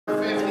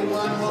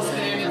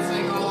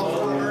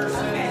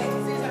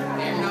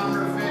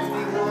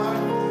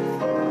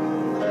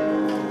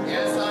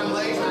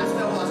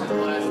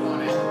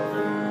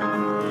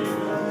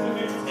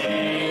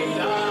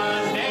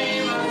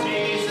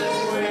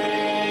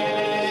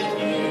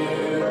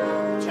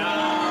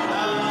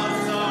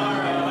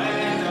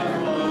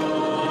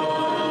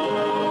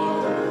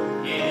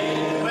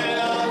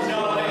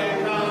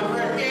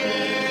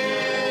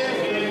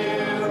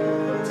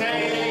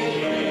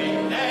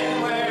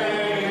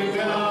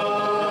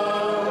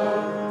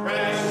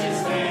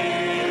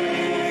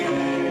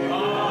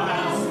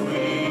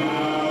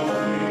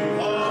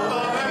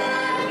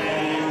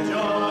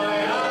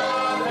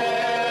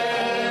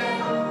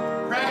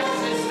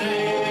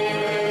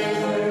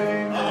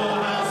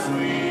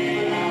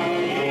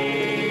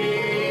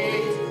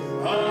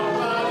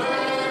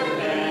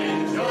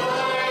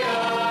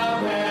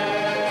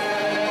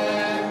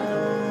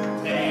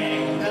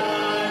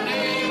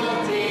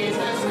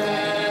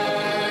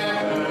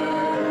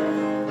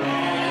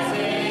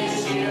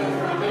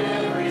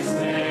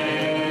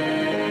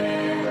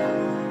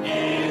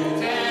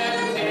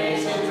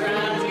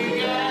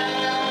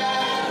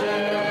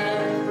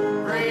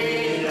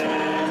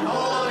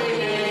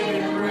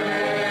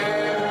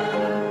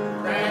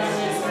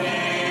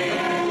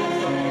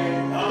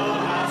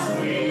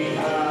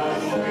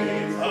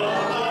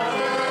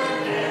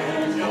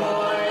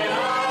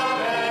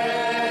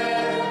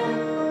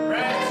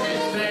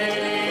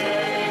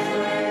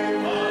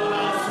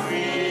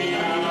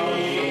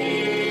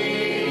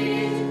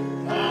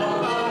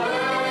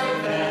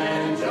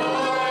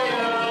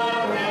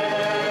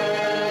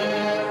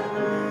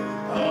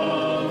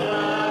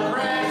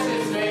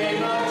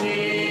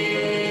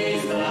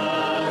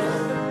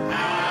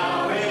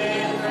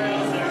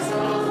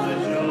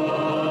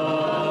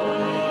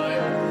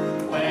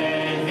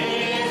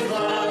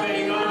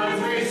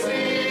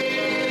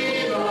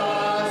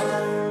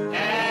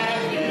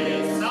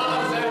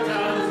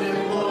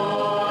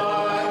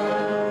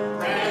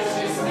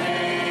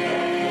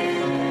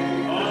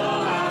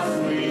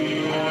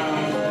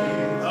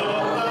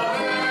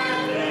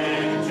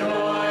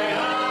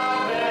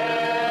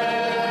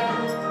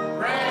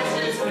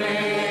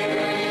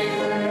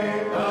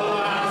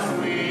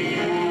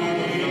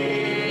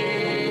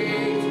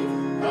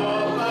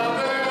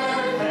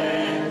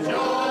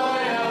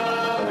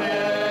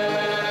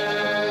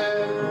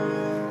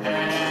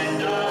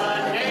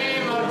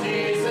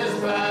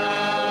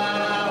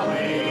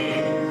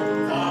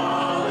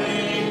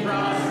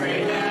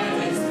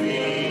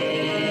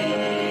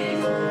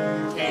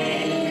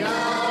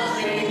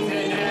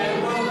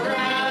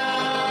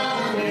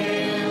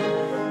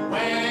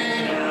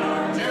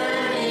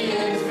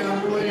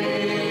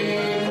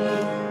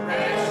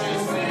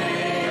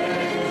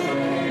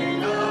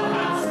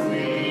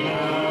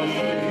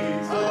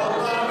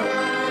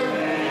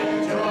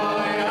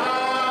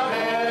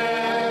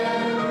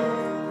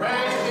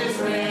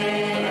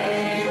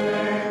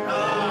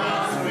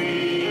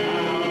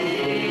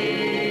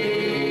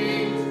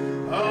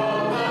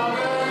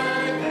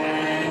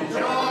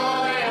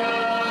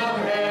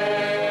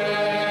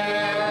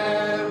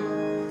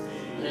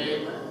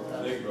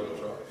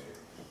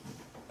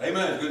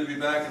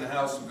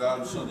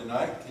Sunday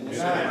night. Can you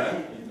say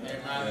amen?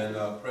 Amen.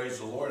 And praise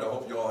the Lord. I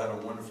hope you all had a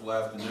wonderful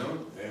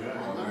afternoon.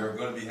 Amen. We are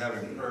going to be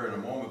having prayer in a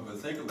moment, but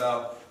think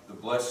about the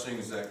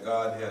blessings that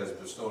God has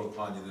bestowed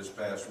upon you this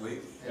past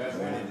week. Yes.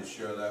 We need to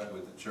share that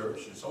with the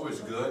church. It's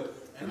always good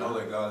to know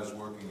that God is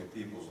working in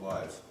people's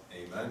lives.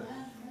 Amen.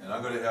 And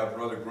I'm going to have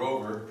Brother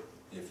Grover,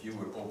 if you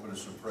would open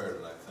us in prayer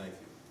tonight. Thank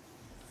you.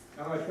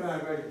 Our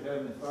kind, gracious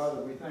Heavenly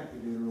Father, we thank you,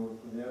 dear Lord,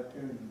 for the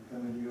opportunity to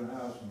come into your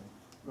house and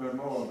learn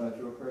more about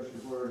your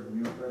precious word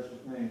and your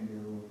precious name,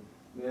 dear Lord.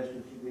 We ask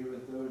that you be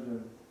with those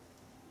that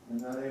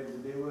are not able to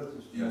be with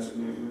us tonight, yes,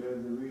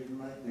 whatever the reason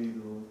might be,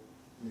 Lord.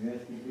 We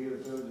ask you to be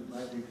with those that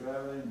might be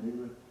traveling, be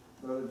with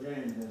Brother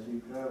James as he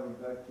travels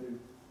back to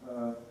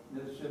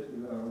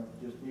Mississippi, Lord.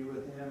 Just be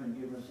with him and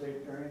give him a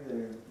safe journey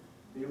there.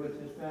 Be with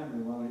his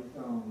family while he's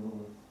gone,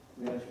 Lord.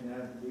 We ask you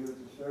now to be with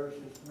the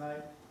services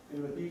tonight. Be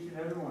with each and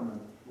every one of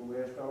us. For we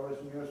ask all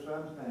this in your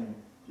Son's name,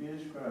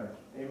 Jesus Christ.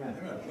 Amen.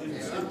 Amen.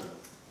 Amen.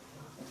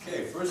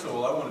 Okay, first of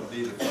all, I want to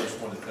be the first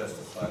one to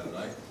testify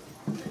tonight.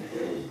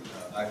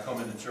 I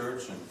come into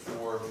church and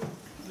before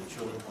the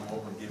children come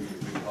over and give me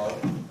a big hug.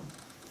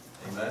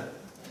 Amen.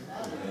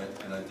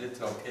 And I did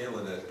tell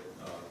Kayla that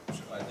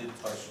I did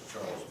touch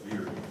Charles'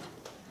 beard.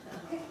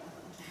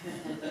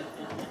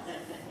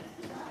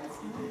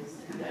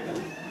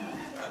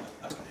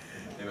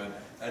 Amen.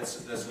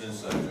 That's an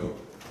inside joke.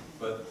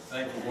 But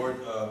thank the Lord,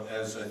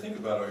 as I think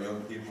about our young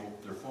people,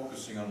 they're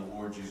focusing on the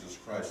Lord Jesus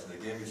Christ. And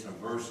they gave me some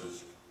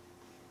verses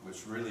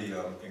which really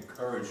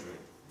encouraged me.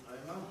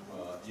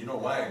 You know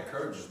why it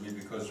encourages me?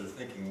 Because they're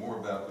thinking more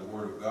about the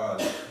Word of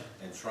God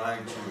and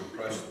trying to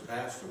impress the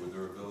pastor with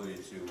their ability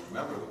to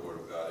remember the Word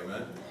of God.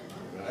 Amen?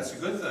 That's a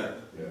good thing.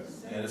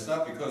 Yes. And it's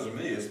not because of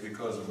me, it's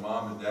because of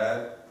Mom and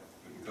Dad,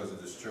 but because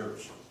of this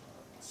church.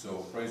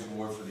 So praise the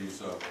Lord for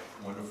these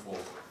wonderful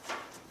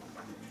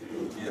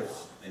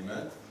gifts.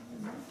 Amen?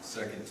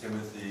 2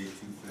 Timothy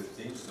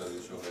 2:15, study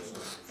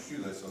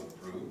shoe lesson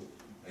approved.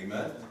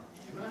 Amen?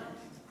 Amen.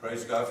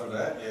 Praise God for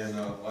that. And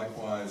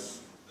likewise,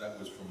 that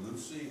was from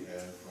Lucy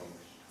and from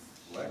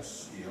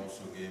Lex. He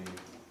also gave me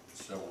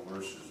several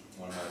verses.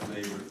 One of my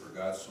favorite, for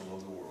God so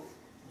loved the world.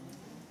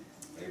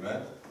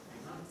 Amen?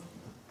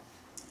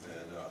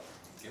 And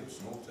give us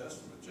an Old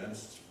Testament,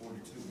 Genesis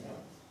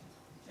 42:1.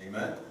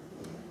 Amen?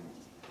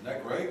 Isn't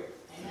that great?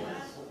 Amen.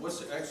 What's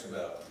the X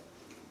about?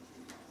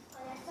 Oh,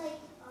 that's like,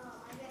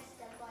 I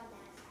messed up on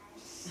that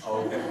side. Oh,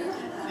 okay.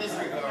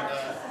 Disregard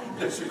that.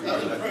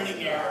 Disregard that.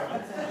 Printing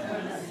error.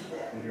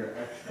 You're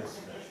extra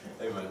special.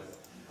 Amen.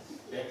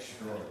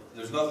 Extra.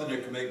 There's nothing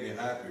that can make me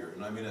happier,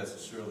 and I mean that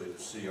sincerely, to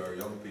see our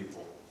young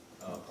people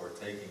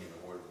partaking in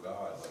the Word of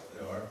God like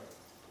they are.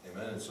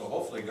 Amen. And so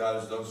hopefully God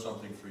has done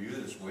something for you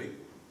this week.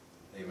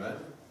 Amen.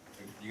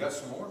 You got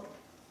some more? I'm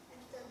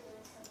still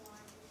doing some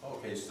more.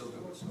 Okay, still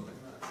doing so.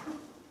 Amen.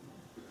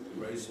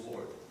 Praise the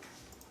Lord.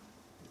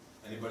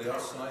 Anybody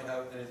else tonight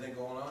have anything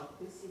going on?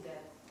 Lucy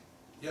Beth.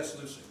 Yes,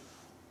 Lucy.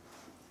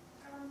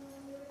 We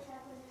were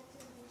traveling up to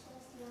the beach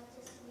last night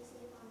just to be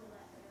safe on the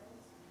wet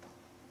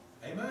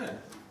roads. Amen.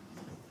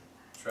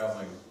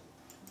 Traveling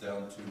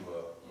down to,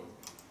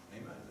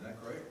 amen. Isn't that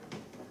great?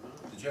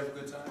 Did you have a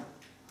good time?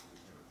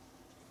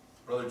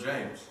 Brother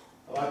James.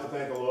 I'd like to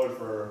thank the Lord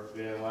for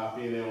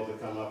being able to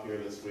come up here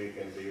this week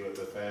and be with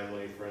the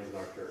family, friends in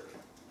our church.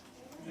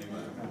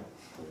 Amen.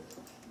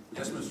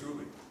 Yes, Ms.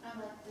 Ruby. I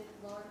like the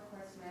Lord, of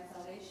course, for my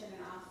salvation,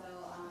 and also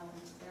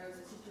there was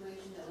a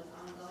situation that was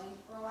ongoing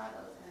for a while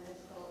that was kind of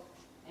difficult,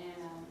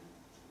 and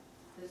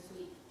this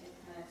week it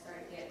kind of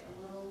started to get a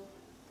little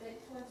bit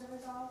towards a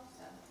resolve,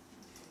 so.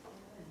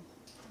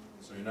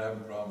 So you're not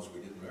having problems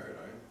with getting married,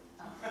 are you?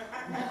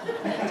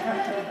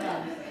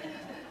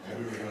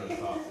 Maybe we're going to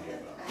talk to you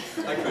about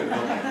it. I couldn't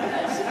help it.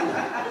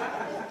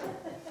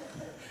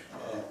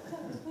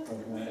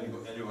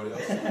 Anybody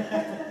else?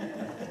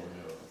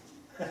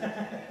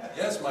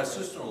 Yes, my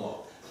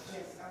sister-in-law.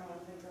 Yes, I want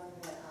to thank God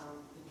that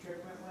the trip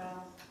went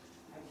well.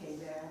 I came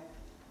back,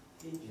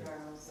 didn't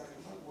travel, so I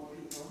could help more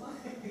people.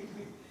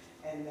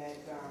 And that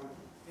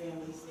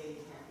family stayed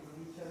happy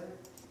with each other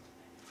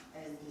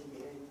and didn't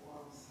get any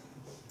quarrels.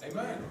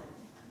 Amen.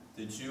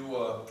 Did you, It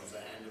was the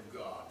hand of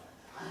God.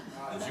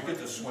 did you get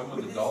to swim with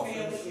the This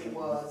dolphins? family, it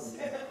was.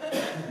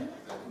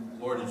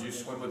 Lord, did you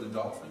swim with the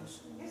dolphins?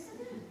 Yes, I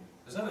did.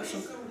 Is that I a,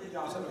 didn't swim with the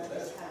dogs, is that a I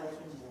test? just kind of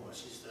Boy,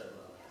 she said,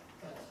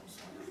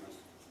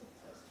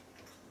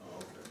 Oh,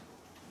 okay.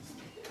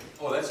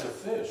 Oh, that's a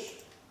fish.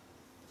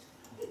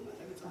 I think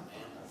it's a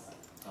mammal.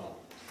 Oh,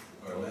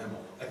 or a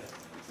mammal.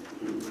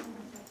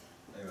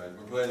 Amen.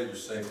 We're glad that you're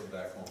safe and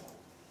back home.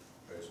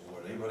 Praise the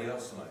Lord. Anybody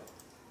else tonight?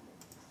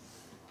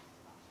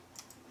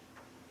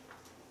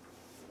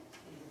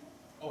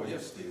 Oh,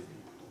 yes, Steve.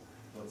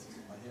 Let's see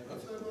my hand up.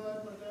 I'm so glad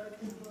my dad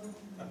came home.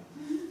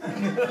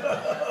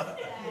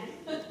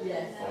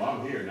 Yes. Well,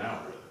 I'm here now,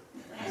 brother.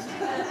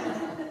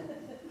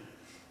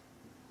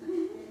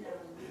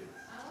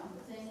 I'm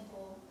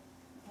thankful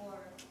for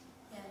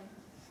him,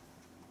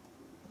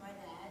 my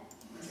dad.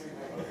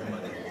 Okay, my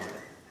dear.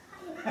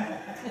 I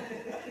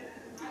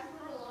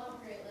got a lot of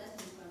great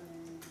lessons from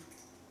him.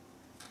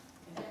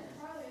 And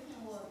part of him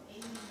will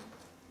aid me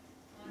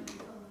on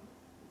becoming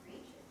a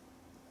preacher.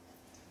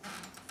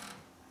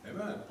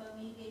 Amen. But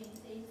me getting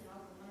saved and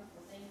all the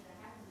wonderful things that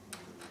happened to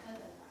me because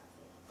I got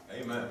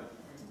saved. Amen.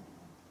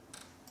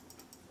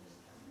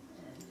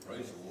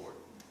 Praise the Lord.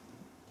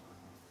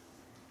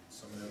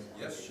 Somebody else?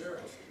 Yes,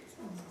 Sharon.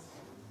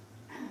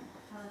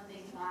 One of the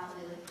things I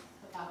really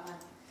about my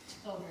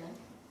children,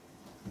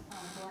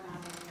 born out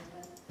of it,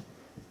 but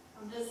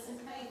I'm just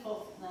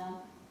thankful for them.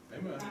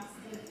 Amen.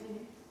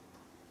 Absolutely.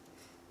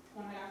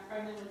 When I got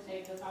pregnant with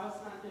Jacob, I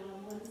was not doing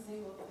one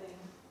single thing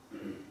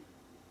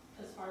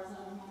as far as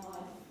living my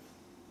life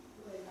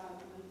the way God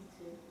wanted me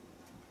to.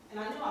 And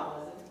I knew I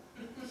wasn't.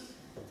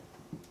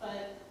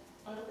 But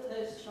both of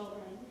those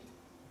children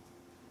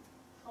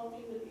told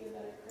me to be a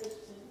better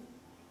Christian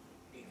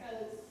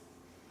because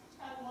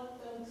I want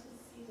them to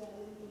see that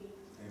in me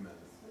Amen.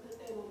 so that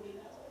they will be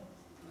that way.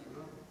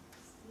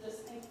 I'm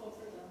just thankful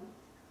for them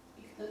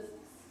because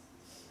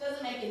it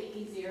doesn't make it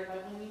easier,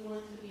 but when you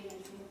want to be an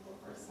example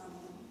for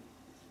someone,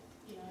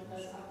 you know, it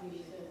does help you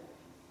to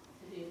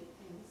do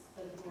things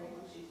that are very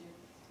much easier.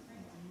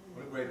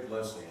 What a great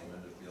blessing,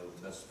 amen, to be able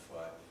to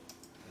testify.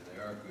 And they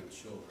are good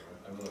children.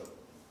 I know,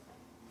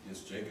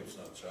 yes, Jacob's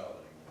not a child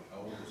anymore. How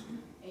old is he?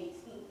 18.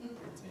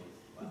 18.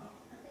 Wow.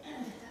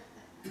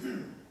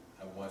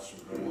 I've watched him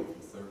grow up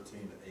from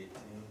 13 to 18.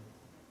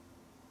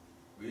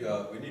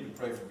 We need to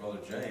pray for Brother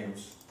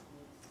James.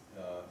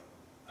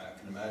 I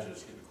can imagine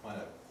it's getting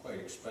quite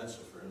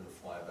expensive for him to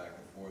fly back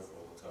and forth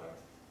all the time.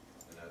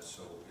 And that's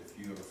so, if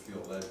you ever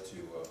feel led to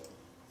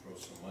throw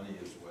some money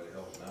his way to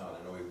help him out,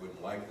 I know he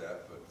wouldn't like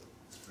that, but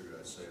I figured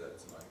I'd say that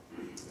tonight.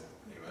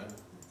 Amen?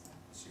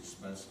 It's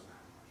expensive.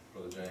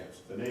 Brother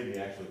James. The Navy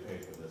actually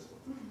paid for this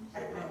one.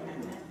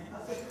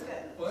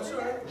 Well, that's all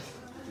right.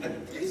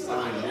 He's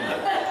signed on.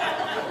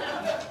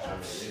 I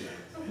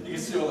mean, You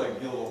can see all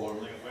that guild all over.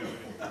 Wait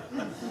a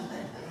minute.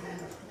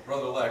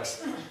 Brother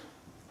Lex. I'm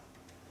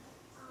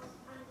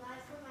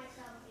glad for my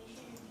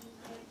salvation and being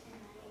here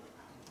tonight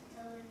to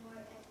learn more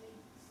every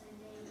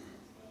Sunday and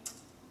Wednesday.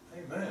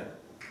 Amen.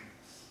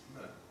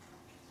 Amen.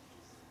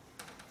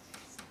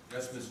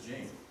 Yes, Miss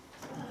Jean.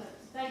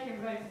 Thank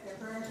everybody for their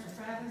prayers for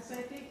traveling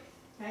safety.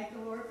 Thank the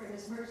Lord for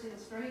His mercy and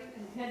strength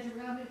and hedge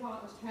around me while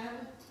I was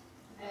traveling.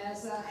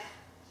 As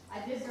I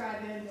did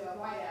drive into a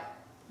whiteout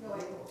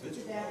going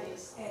to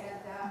Debbie's, and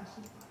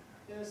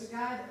there was a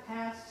guy that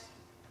passed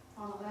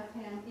on the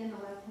left-hand, in the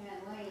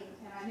left-hand lane,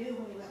 and I knew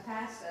when he went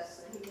past us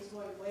that he was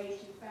going way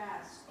too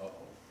fast.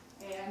 Uh-oh.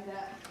 And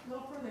a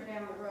little further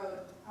down the road,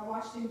 I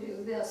watched him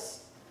do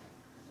this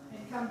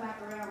and come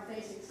back around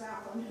facing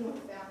south on the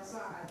north down the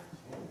side.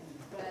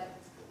 But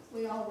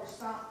we all were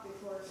stopped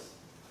before.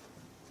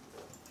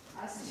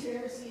 I said, you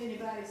ever see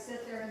anybody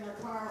sit there in their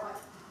car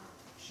like,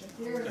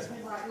 here's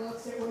like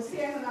looks, it was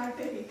him, and I'm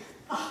thinking,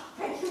 oh,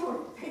 thank you,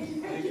 Lord, thank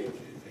you, thank you.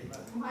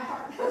 My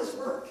heart does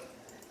work.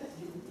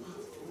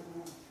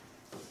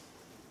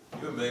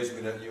 You amaze me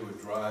that you would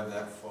drive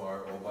that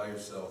far all by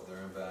yourself there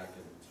and back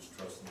and just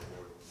trust in the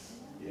Lord.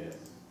 Yes.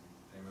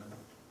 Amen.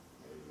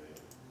 Amen.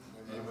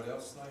 Anybody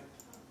else tonight?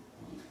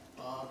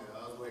 I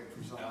was waiting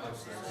for something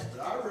Alex, else.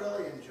 But I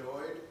really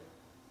enjoyed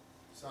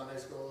Sunday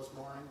school this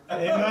morning.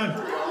 Amen.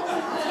 Pretty awesome.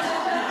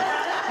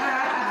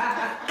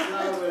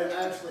 No, but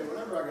actually,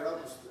 whenever I get up,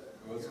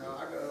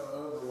 I go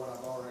over what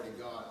I've already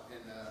got,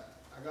 and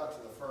I got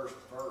to the first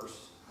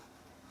verse,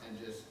 and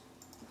just,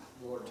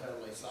 Lord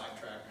totally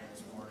sidetracked me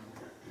this morning.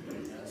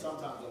 And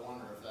sometimes I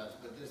wonder if that's,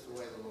 but just the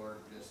way the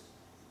Lord just,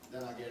 then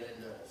I get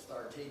into,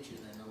 start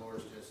teaching, and the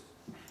Lord's just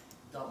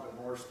dumping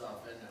more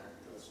stuff in there.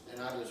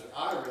 And I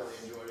really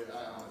enjoyed it.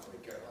 I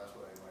honestly care less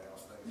what anybody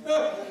else thinks.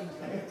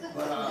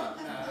 But no,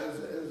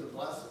 it was a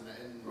blessing,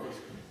 and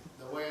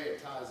the way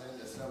it ties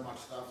into so much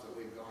stuff that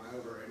we've gone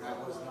over, and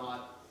that was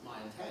not my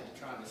intent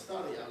trying to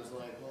study. I was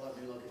like, well, let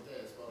me look at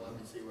this. Well, let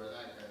me see where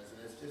that goes.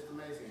 And it's just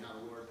amazing how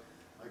the Lord,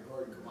 like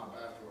Gordon come up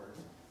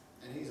afterwards,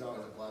 and he's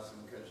always a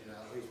blessing because,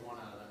 at least one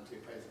out of them two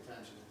pays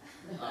attention.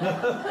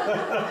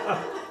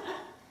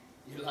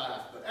 You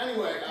laugh, but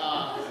anyway,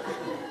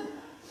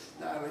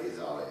 no, but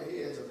he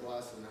is a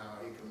blessing how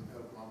he can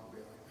come up and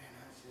be like, man,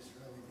 that's just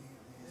really neat.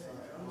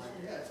 I'm like,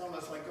 yeah, it's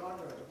almost like God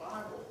wrote the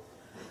Bible.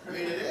 I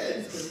mean, it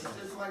is. It's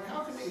just like,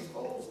 how can these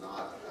fools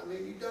not? I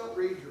mean, you don't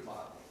read your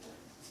Bible.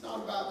 It's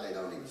not about they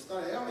don't even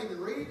study. They don't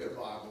even read their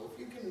Bible. If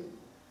you can,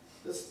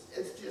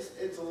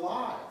 it's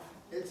alive.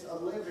 It's a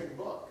living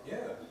book.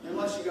 Yeah.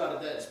 Unless you got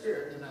a dead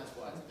spirit, then that's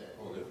why it's dead.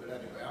 But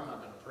anyway, I'm not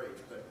going to preach.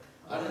 But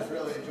I just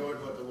really enjoyed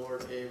what the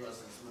Lord gave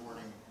us this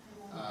morning.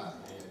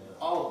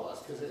 All of us,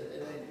 because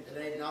it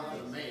ain't nothing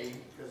to me,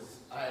 because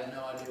I had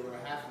no idea where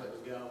half of it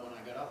was going when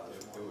I got up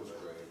this morning. It was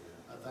great.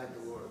 I thank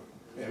the Lord.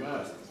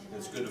 Amen.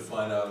 It's good to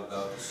find out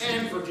about the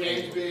And for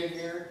James being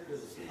here,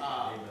 because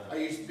I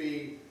used to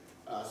be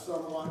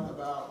somewhat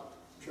about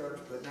church,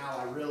 but now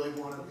I really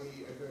want to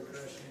be a good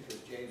Christian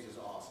because James is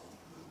awesome.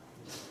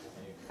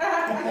 Is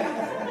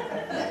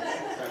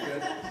that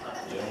good?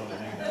 You don't want to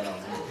hang that on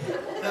me.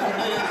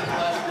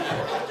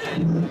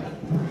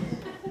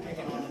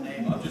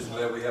 I'm just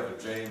glad we have a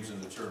James in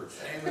the church.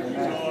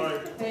 Amen.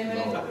 Lord. Amen.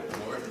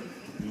 Lord.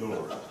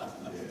 Lord.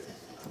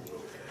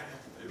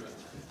 Amen.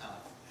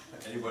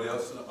 Anybody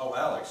else? Oh,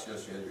 Alex,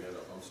 yes, you had your hand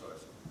up. I'm sorry.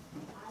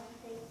 I'm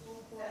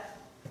thankful for Dad's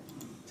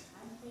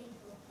family,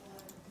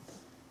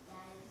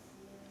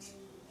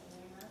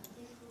 and I'm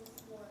thankful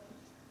for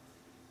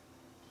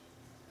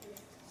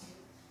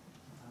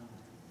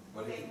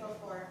What do you? Thankful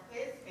for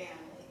his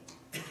family.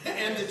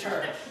 And the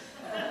church.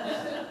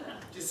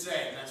 Just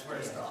saying, that's where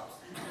it stops.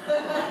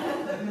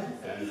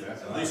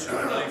 At least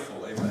you're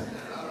thankful, amen.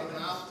 I don't know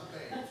off the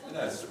page.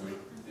 That's sweet.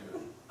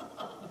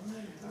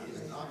 Amen.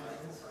 He's not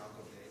thankful for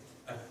Uncle James.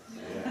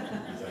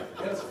 Yeah,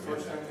 exactly. That's the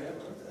first time we ever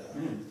heard that.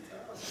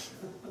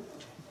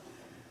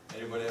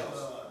 Anybody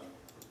else?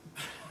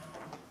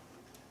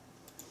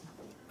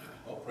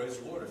 Well, praise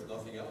the Lord. If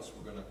nothing else,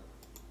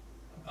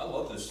 I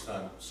love this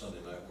time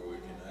Sunday night where we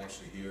can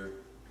actually hear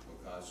what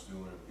God's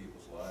doing in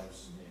people's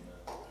lives.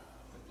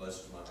 It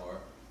blesses my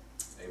heart.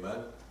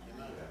 Amen.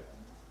 Amen.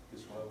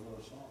 Guess we'll have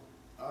another song.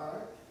 All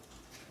right.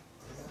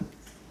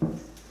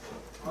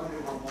 I'll do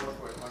one more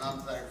quick one. I'm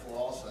thankful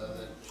also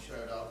that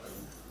showed up and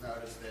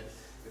noticed that,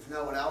 if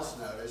no one else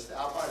noticed,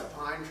 out by the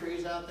pine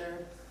trees out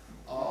there,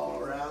 all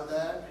around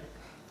that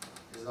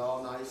is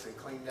all nice and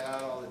cleaned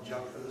out, all the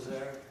junk that was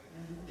there.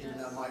 Even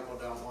though Michael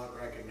don't want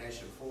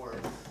recognition for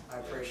it, I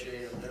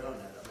appreciate him doing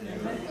it. I mean, he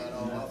put that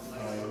all up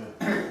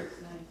and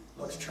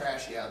looks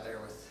trashy out there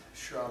with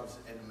shrubs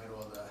in the middle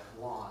of the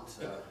lawn,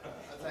 so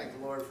I thank the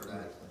Lord for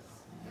that.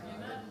 I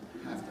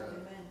didn't have to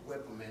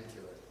whip them into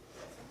it.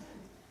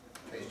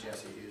 In case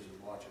Jesse Hughes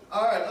was watching.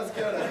 All right, let's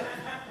go to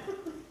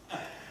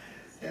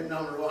hymn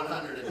number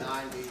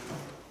 190.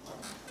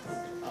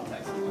 I'll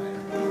text him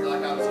later. You're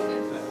like I was in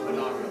it, but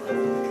not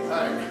really. All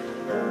right.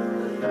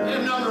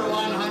 Hymn number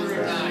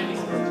 190.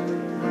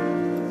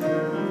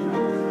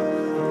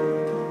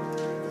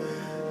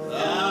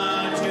 The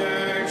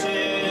church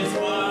is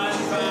one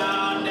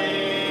foundation.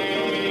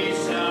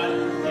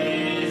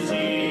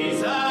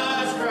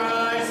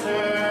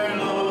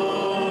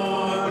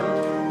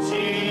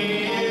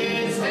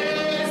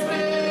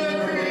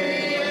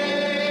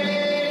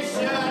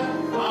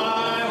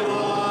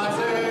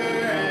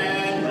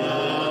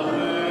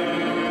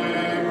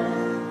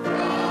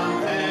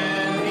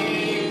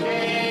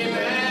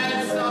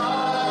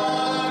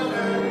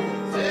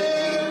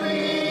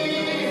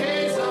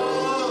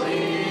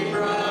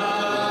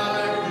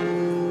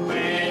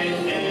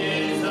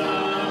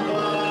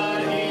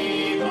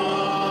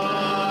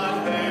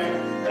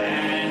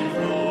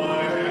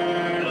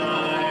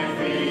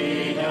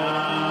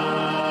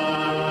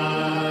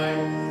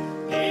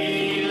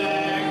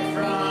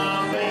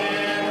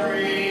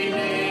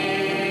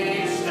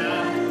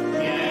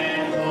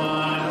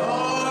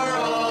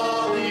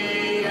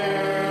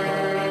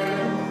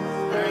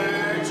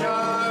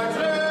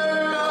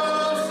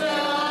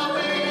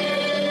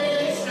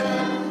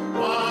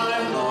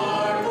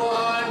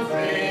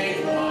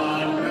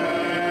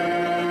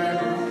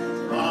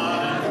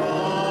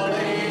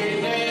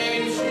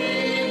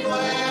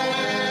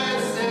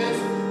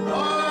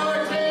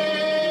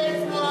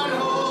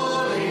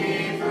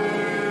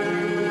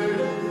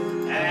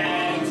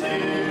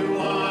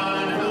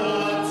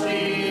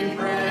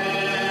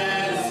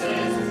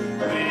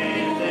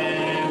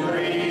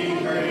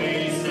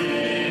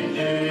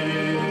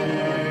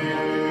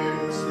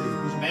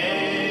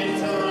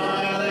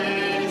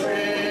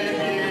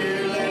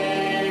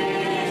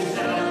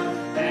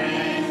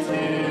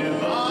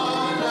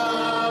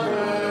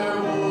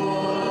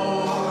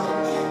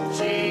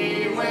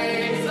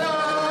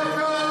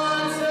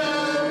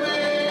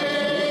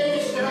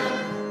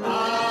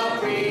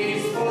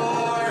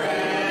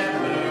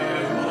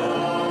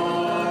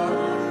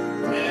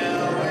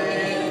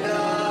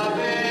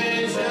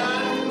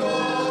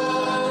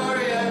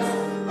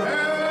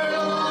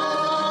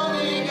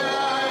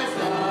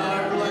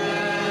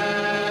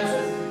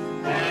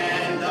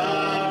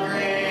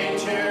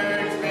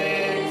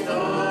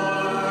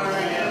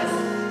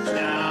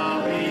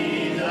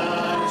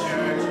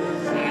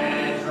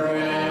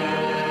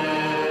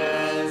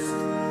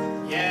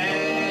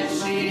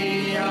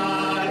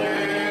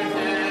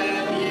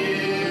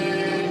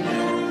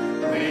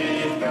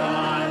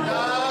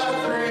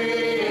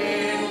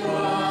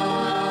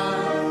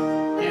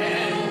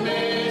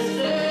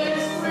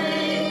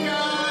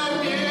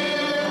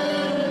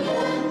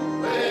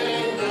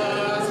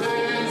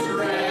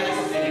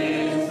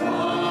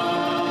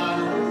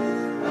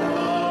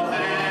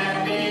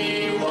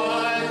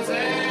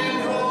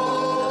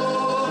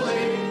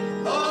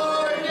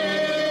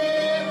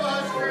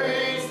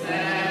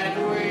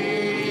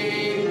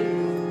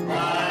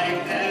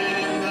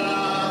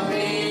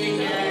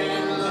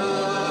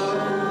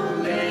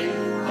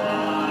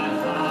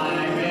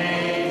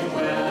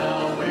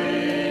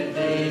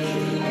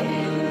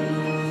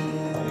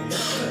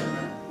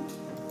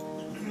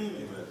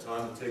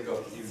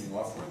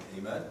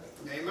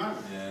 Amen? Amen.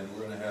 And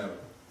we're going to have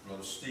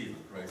Brother Stephen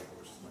pray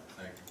for us tonight.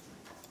 Thank you.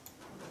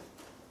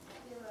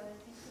 Dear Lord,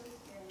 thank you for this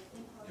day.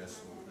 Thank you Yes,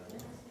 for Lord, the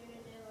thank you.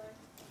 Spirit, dear Lord.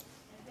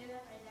 I pray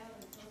that right now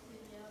we go to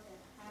jail and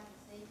have a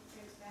safe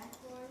trip back,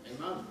 Lord.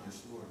 Amen.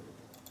 Yes, Lord.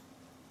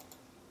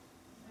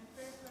 I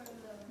pray for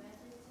the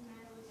message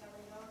tonight that we got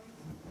laid over.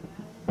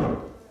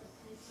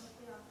 Please don't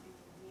be off me.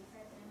 In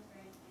Christ's name, I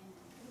pray.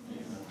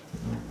 Amen.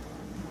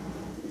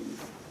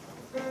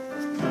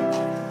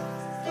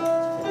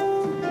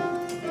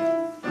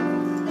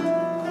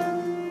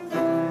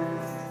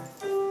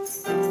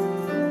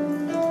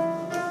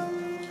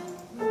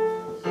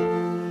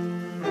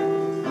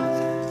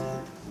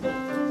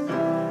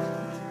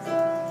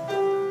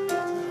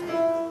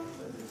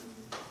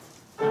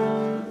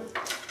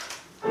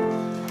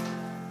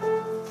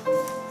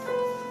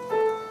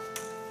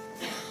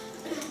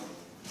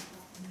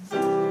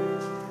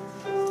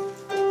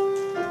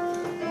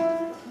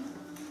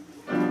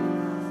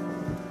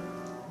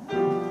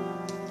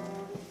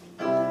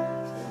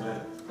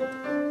 Amen.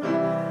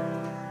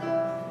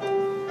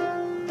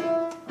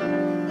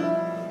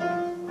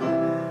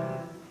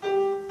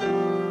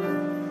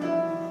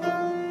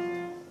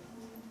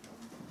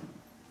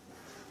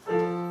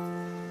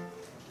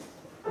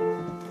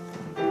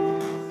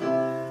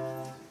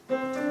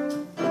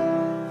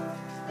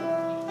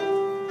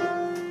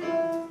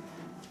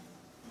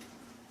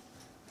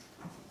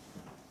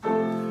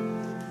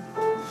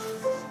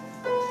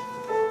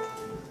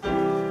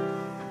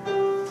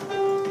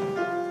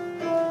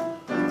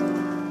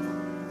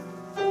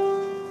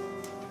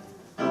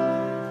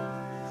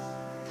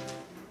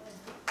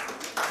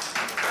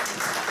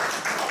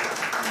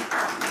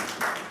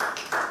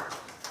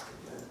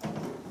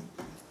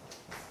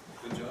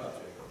 Good job,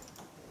 Jacob.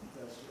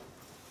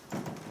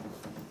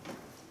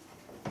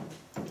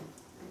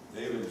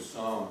 David in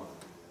Psalm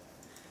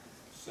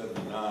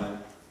 79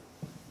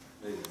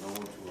 made it known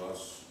to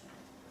us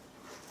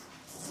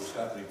what was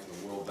happening to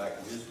the world back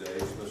in his day,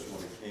 especially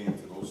when it came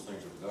to those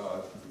things of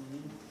God.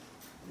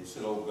 And he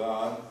said, "O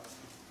God,"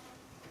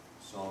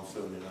 Psalm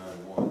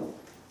 79:1,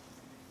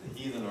 "the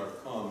heathen are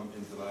come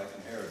into thy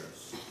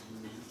inheritance.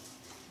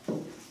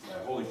 Thy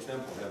holy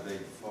temple have they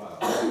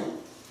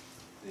defiled.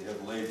 They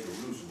have laid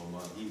Jerusalem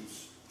on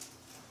heaps."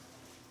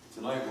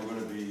 Tonight we're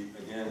going to be,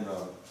 again,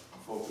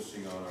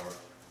 focusing on our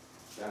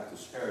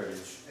Baptist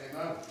heritage.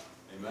 Amen.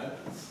 Amen?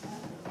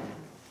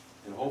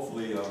 And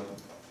hopefully,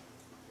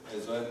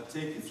 as I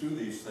take you through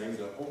these things,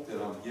 I hope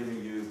that I'm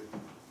giving you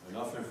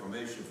enough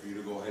information for you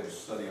to go ahead and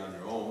study on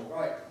your own.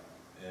 Right.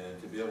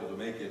 And to be able to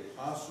make it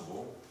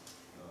possible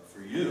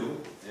for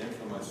you and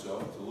for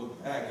myself to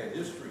look back at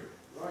history.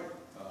 Right.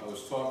 I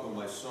was talking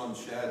with my son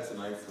Chad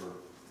tonight for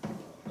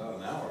about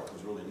an hour. It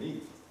was really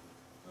neat.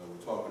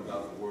 We're talking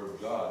about the Word of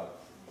God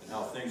and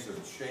how things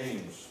have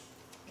changed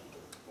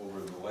over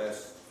the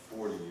last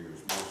 40 years,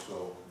 more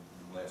so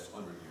in the last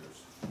 100 years.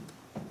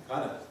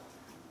 Kind of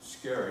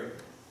scary.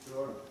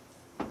 Sure.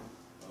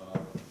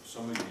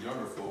 Some of you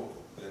younger folk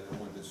that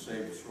have only been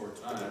saved a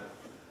short time,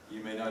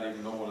 you may not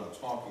even know what I'm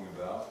talking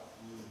about.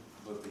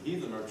 But the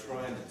heathen are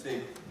trying to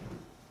take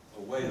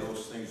away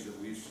those things that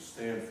we used to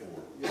stand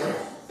for. Yes.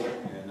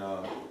 And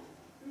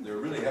they're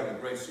really having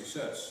great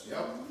success.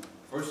 Yep.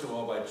 First of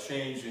all, by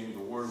changing the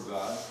Word of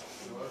God.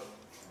 Sure.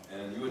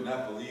 And you would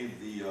not believe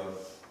the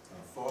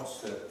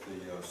thoughts that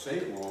the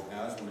saved world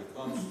has when it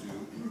comes to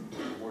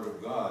the Word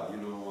of God. You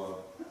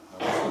know,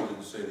 my son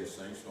didn't say these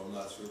things, so I'm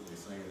not certainly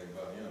saying anything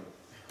about him.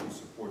 He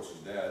supports his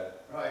dad.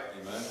 Right.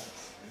 Amen?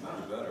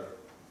 Amen. You better.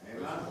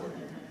 Amen.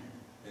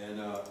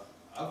 And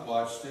I've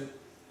watched it.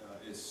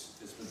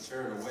 It's been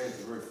tearing away at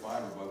the very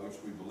fiber by which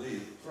we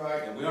believe.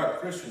 Right. And we are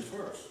Christians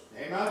first.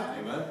 Amen.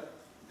 Amen?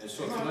 And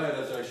so tonight,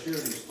 as I share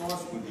these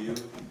thoughts with you,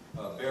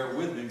 bear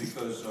with me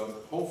because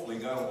hopefully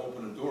God will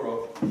open the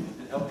door up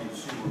and help you to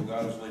see what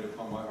God has laid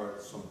upon my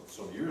heart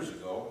some years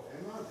ago.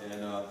 Amen.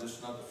 And this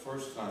is not the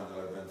first time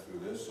that I've been through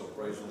this, so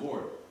praise the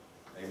Lord.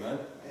 Amen?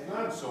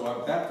 Amen. So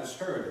our Baptist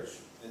heritage.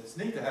 It's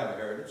neat to have a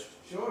heritage.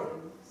 Sure.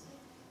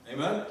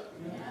 Amen?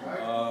 Right.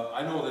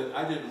 I know that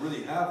I didn't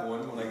really have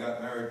one when I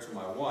got married to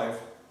my wife.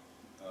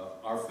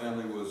 Our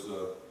family was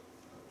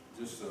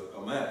just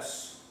a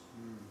mess.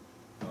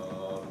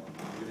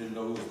 We didn't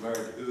know who was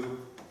married to who.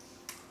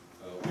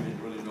 We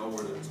didn't really know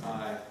where to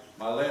tie.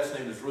 My last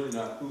name is really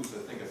not Hoose. I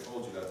think I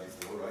told you that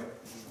before, right?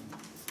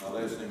 My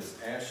last name is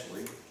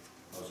Ashley.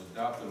 I was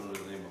adopted under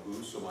the name of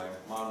Hoose, so my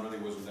mom really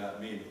wasn't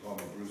that mean to call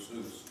me Bruce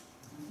Hoose.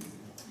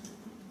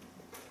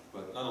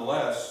 But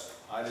nonetheless,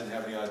 I didn't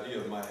have any idea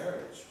of my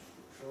heritage.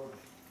 Sure.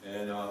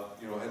 And,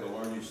 you know, I had to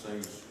learn these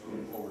things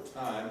over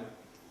time.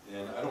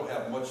 And I don't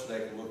have much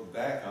that I can look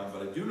back on,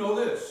 but I do know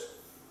this,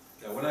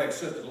 that when I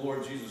accepted the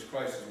Lord Jesus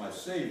Christ as my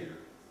Savior,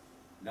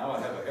 now I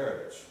have a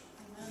heritage.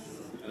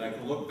 And I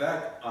can look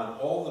back on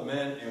all the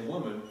men and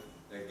women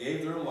that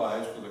gave their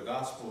lives for the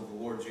gospel of the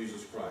Lord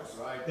Jesus Christ.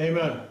 Right.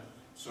 Amen.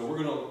 So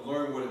we're going to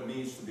learn what it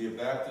means to be a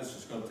Baptist.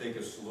 It's going to take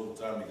us a little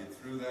time to get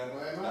through that.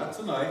 Amen. Not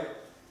tonight,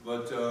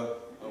 but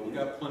we've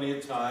got plenty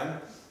of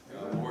time.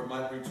 The Lord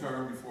might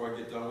return before I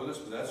get done with this,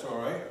 but that's all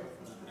right.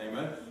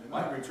 Amen.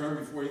 Might return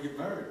before you get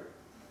married.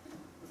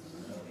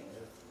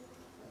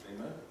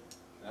 Amen.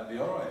 That'd be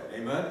all right.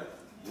 Amen.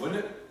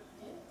 Wouldn't it?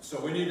 So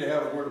we need to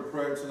have a word of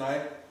prayer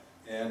tonight,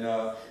 and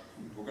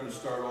we're going to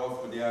start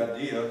off with the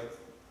idea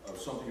of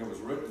something that was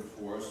written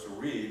for us to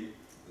read,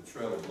 the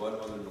trail of blood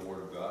other than the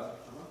Word of God.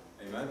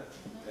 Amen.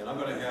 And I'm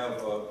going to have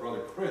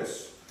Brother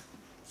Chris.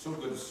 So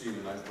good to see you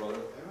tonight, brother.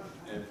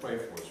 And pray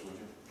for us, would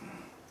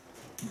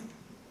you?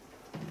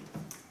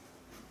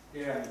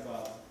 Dear Heavenly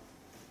Father,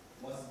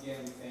 once again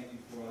we thank you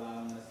for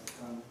allowing us to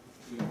come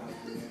to your house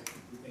today.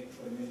 We thank you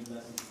for the many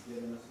blessings you've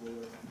given us,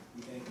 Lord.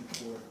 We thank you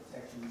for the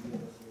protection you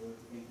give us, Lord.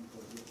 We thank you for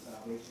the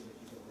salvation that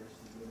you have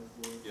graciously given us,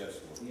 Lord. Yes,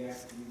 Lord. We ask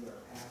that you,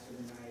 our pastor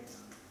tonight,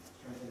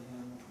 strengthen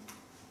him,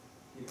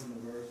 give him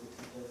the words to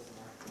teach us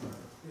in our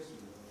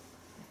history,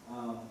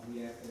 Lord.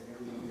 We ask that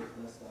everyone here is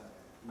blessed by that.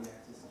 We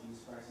ask this in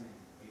Jesus Christ's name.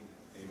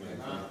 Amen.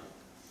 Amen.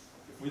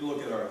 If we look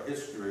at our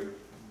history,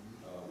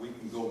 we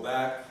can go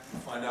back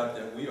and find out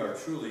that we are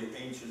truly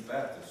ancient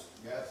Baptists.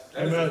 Yes.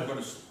 That is, we're going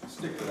to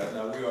stick to that.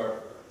 Now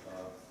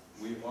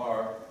we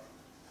are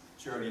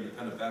Charity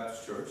Independent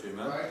Baptist Church,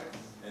 amen. Right.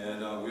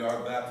 And we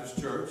are a Baptist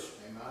church.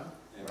 Amen.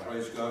 And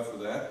praise God for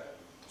that.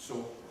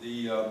 So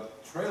the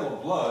trail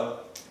of blood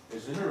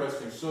is an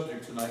interesting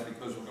subject tonight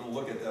because we're going to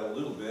look at that a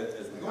little bit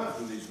as we go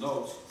through these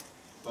notes.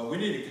 But we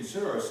need to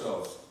consider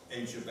ourselves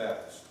ancient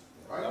Baptists.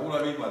 Right. Now what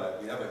do I mean by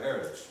that? We have a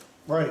heritage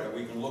that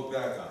we can look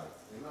back on.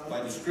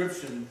 By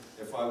description,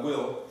 if I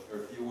will, or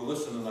if you will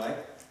listen tonight,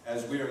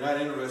 as we are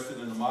not interested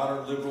in the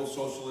modern liberal,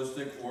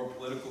 socialistic, or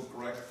political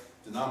correct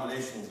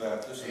denominational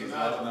Baptists, there's a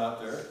lot of them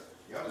out there.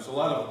 Yep. There's a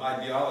lot of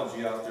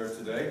ideology out there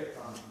today.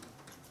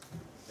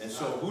 And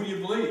so who do you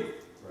believe?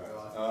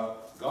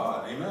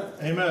 God, amen.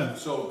 Amen.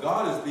 So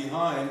God is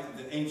behind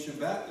the ancient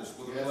Baptists,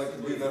 whether we like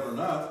to believe that or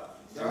not.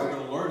 And we're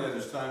going to learn that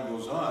as time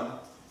goes on.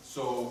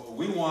 So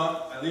we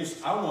want, at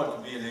least I want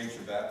to be an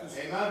ancient Baptist.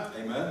 Amen.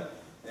 Amen.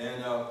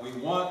 And we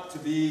want to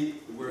be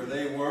where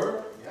they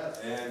were. Yes.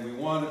 And we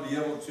want to be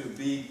able to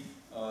be,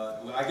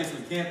 I guess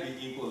we can't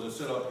be equal as I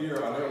sit up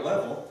here on their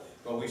level,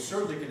 but we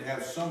certainly can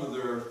have some of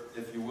their,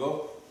 if you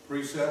will,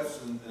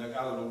 precepts and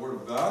out of the Word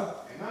of God.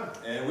 Amen.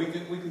 And we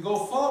can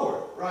go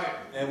forward. Right.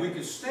 And we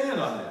can stand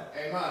on that.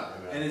 Amen.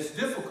 And it's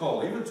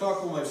difficult. Even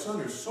talking with my son,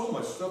 there's so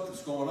much stuff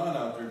that's going on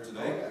out there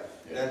today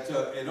that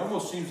it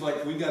almost seems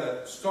like we got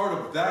to start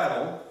a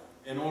battle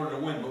in order to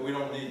win, but we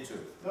don't need to.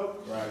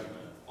 Nope. Right.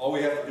 All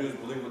we have to do is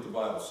believe what the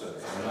Bible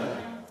says.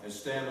 Amen. And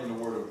stand on the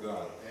Word of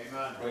God.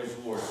 Amen. Praise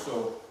the Lord.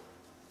 So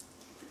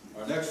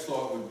our next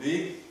thought would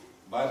be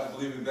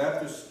Bible-believing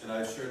Baptists, and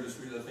I shared this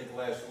with you, I think,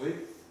 last week.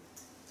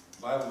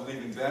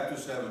 Bible-believing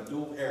Baptists have a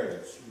dual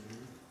heritage.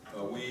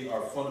 We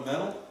are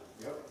fundamental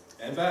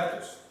and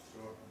Baptist.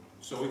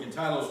 So we can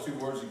tie those two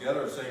words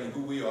together, saying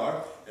who we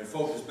are, and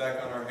focus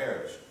back on our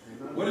heritage.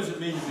 What does it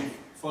mean to be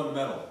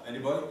fundamental?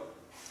 Anybody?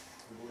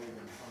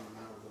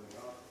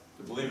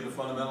 To believe in the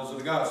fundamentals of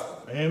the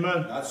gospel.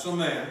 Amen. Not some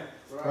man,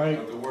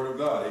 but the Word of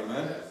God.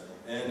 Amen.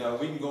 And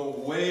we can go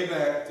way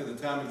back to the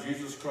time of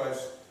Jesus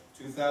Christ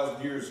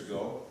 2,000 years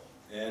ago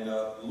and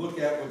look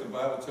at what the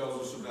Bible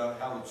tells us about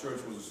how the church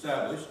was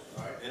established.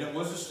 And it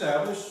was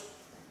established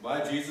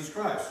by Jesus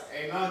Christ.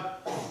 Amen.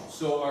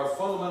 So our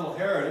fundamental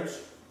heritage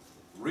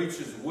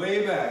reaches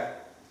way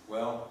back,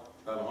 well,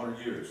 about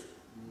 100 years.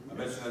 I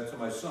mentioned that to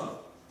my son.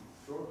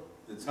 Sure.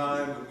 The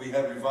time that we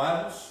had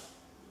revivals,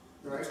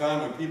 the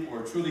time when people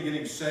were truly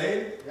getting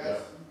saved.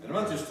 Yes. And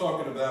I'm not just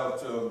talking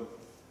about,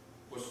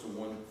 what's the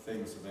one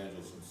famous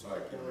evangelist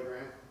inside? Billy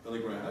Graham. Billy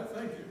Graham,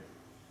 thank you.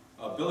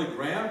 Billy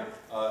Graham,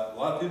 a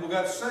lot of people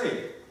got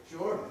saved.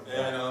 Sure.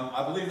 And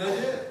I believe they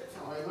did.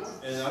 Oh, amen.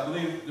 And I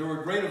believe there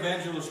were great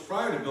evangelists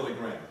prior to Billy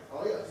Graham.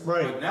 Oh, yes.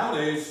 Right. But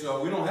nowadays,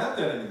 we don't have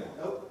that anymore.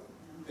 Nope.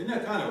 Isn't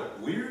that kind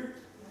of weird?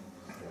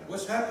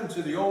 What's happened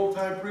to the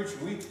old-time preacher?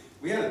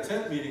 We had a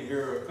tent meeting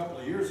here a couple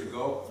of years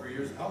ago, 3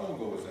 years. How long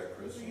ago was that,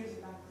 Chris? 3 years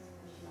ago.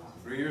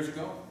 3 years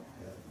ago?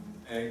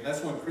 And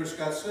that's when Chris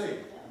got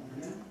saved.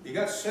 He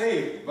got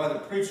saved by the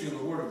preaching of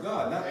the Word of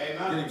God, not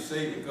getting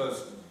saved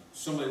because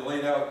somebody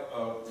laid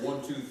out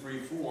 1, 2, 3,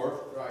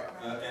 4,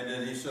 and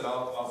then he said,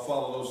 I'll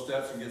follow those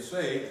steps and get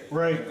saved.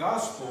 Right. The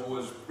gospel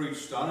was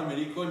preached on him, and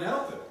he couldn't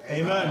help it.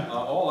 Amen.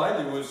 All I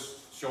did was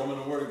show him in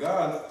the Word of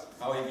God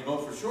how he can know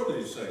for sure that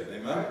he's saved.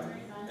 Amen.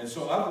 And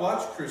so I've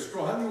watched Chris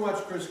grow. How many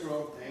watched Chris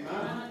grow?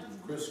 Amen.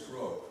 Chris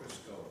grow.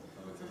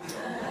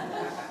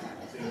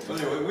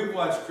 But anyway, we've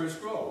watched Chris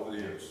grow over the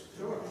years.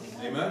 Sure.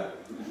 Amen.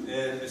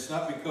 And it's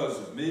not because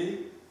of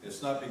me.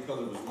 It's not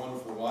because of his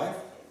wonderful wife.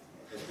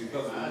 It's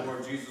because of the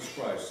Lord Jesus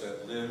Christ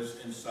that lives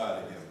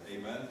inside of him.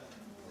 Amen.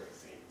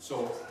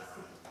 So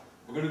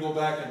we're going to go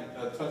back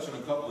and touch on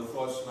a couple of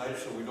thoughts tonight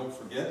so we don't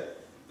forget.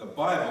 The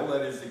Bible,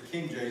 that is the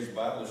King James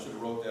Bible, I should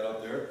have wrote that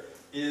up there,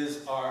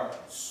 is our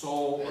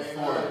sole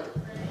authority.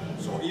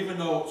 So even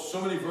though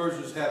so many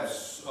versions have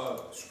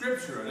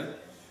scripture in it,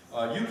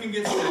 you can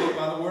get saved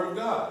by the Word of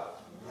God.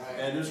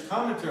 And there's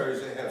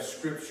commentaries that have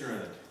scripture in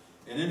it.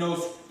 And in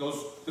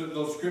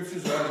those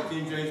scriptures that are in the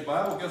King James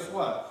Bible, guess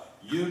what?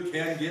 You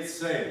can get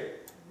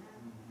saved.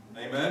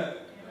 Amen?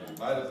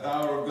 By the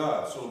power of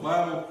God. So the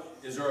Bible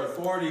is our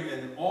authority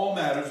in all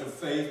matters of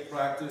faith,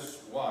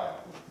 practice. Why?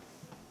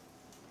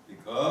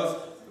 Because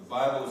the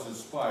Bible is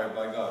inspired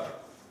by God.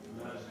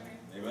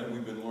 Amen.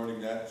 We've been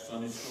learning that in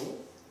Sunday school.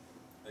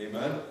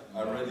 Amen.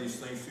 I read these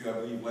things to you, I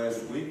believe,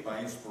 last week by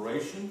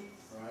inspiration.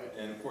 Right.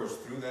 And of course,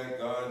 through that,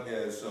 God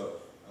has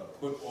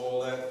put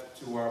all that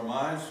to our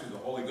minds through the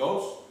Holy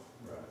Ghost.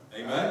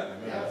 Right.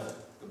 Amen. Yes.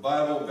 The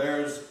Bible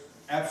bears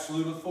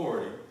absolute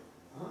authority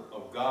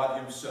of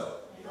God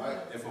Himself. Right.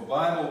 If a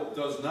Bible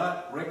does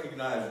not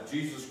recognize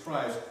Jesus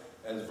Christ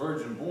as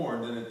virgin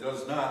born, then it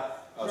does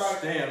not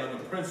stand on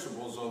the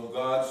principles of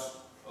God's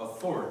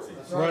authority.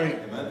 That's right.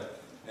 Amen.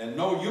 And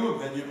no human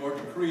opinion or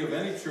decree of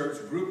any church,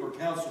 group, or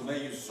council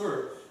may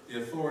usurp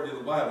the authority of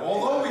the Bible.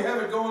 Although we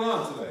have it going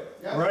on today.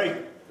 Yeah.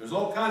 Right. There's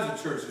all kinds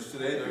of churches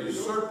today that are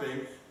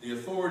usurping the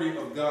authority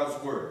of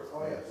God's Word.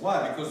 Oh, yes.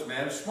 Why? Because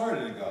man is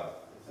smarter than God.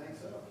 I think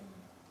so.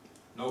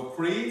 No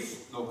creeds,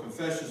 no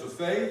confessions of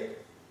faith,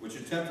 which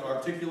attempt to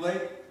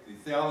articulate the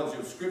theology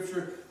of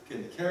Scripture,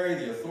 can carry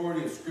the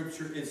authority of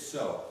Scripture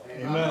itself.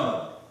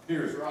 Amen.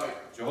 Period. That's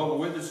right. Jehovah's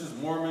Witnesses,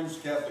 Mormons,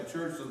 Catholic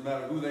Church, doesn't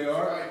matter who they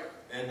are. Right.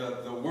 And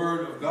the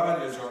Word of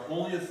God is our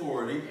only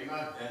authority,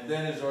 Amen. and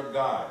then is our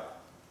guide.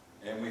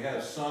 And we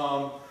have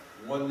Psalm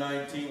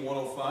 119,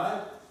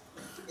 105.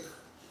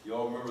 You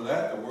all remember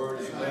that? The Word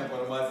is a lamp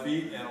under my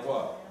feet and a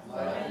what?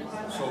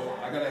 So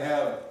I got to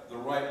have the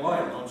right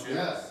light, don't you?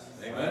 Yes.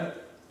 Amen.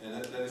 And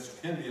that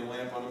can be a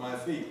lamp under my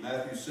feet.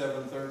 Matthew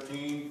 7,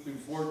 13 through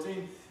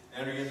 14.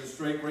 Entering into the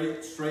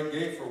straight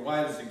gate, for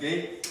wide is the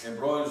gate, and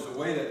broad is the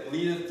way that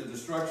leadeth to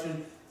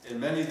destruction, and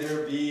many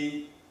there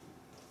be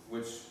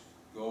which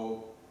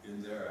go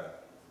in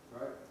thereat.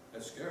 Right.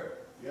 That's scary.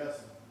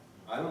 Yes.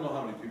 I don't know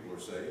how many people are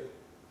saved.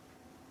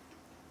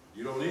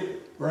 You don't either.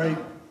 Right.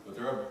 But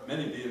there are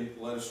many being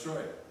led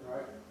astray.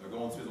 Right. They're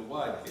going through the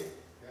wide gate.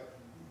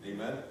 Yep.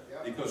 Amen.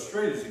 Yep. Because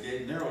straight is the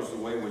gate, narrow is the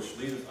way which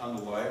leadeth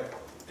unto life,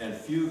 and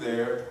few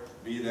there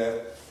be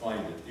that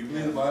find it. Do you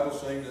believe the Bible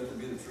saying that to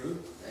be the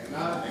truth?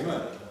 Amen.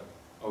 Amen.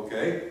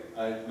 Okay.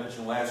 I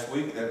mentioned last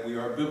week that we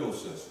are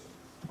biblicists.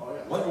 Oh,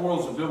 yes. What in the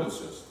world is a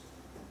biblicist?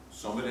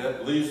 Somebody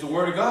that believes the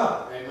Word of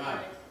God. Amen.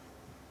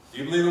 Do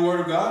you believe the Word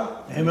of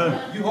God?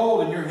 Amen. You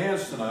hold in your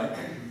hands tonight,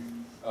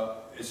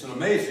 it's an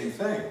amazing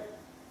thing.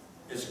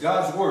 It's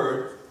God's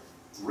Word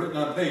written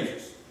on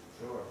pages.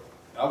 Sure.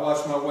 I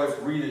watch my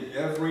wife read it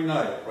every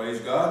night,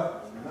 praise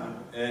God. Amen.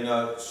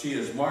 And she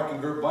is marking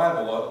her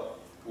Bible up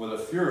with a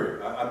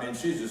fury. I mean,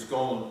 she's just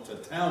going to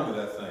town with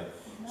that thing.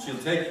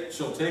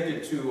 She'll take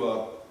it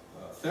to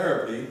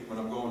therapy, when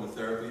I'm going to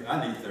therapy.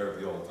 I need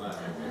therapy all the time.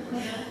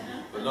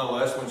 But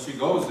nonetheless, when she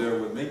goes there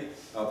with me,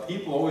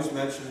 people always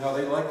mention how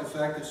they like the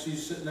fact that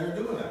she's sitting there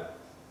doing that.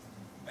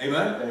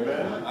 Amen?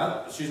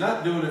 Amen. She's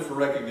not doing it for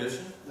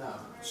recognition. No.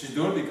 She's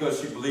doing it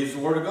because she believes the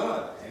Word of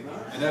God. Amen.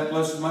 And that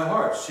blesses my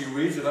heart. She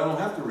reads it, I don't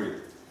have to read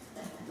it.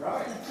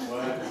 Right.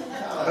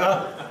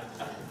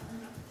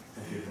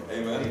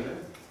 Amen.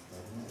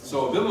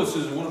 So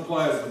biblicism won't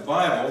apply as the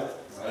Bible,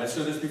 and I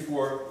said this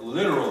before,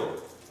 literally.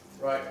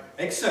 Right.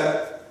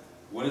 Except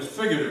when it's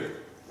figurative.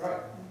 Right.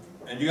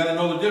 And you got to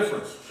know the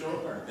difference.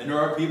 Sure. And there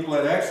are people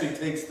that actually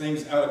takes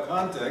things out of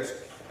context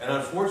and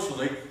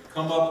unfortunately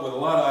come up with a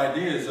lot of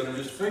ideas that are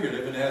just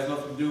figurative and it has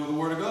nothing to do with the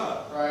Word of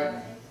God.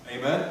 Right.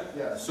 Amen?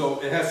 Yes.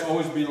 So it has to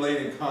always be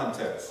laid in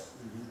context.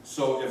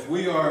 So if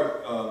we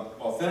are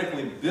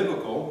authentically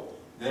biblical,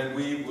 then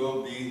we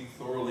will be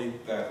thoroughly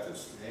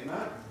Baptist.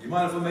 Amen. You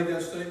mind if I make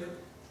that statement?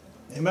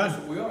 Amen. That's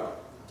what we are.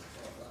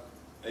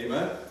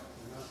 Amen?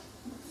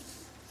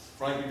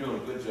 Frank, you're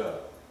doing a good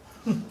job.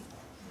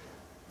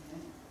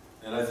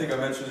 And I think I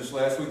mentioned this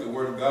last week, the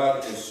Word of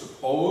God is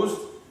supposed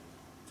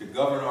to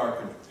govern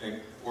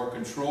or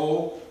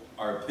control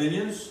our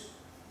opinions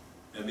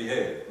and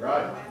behavior.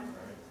 Right.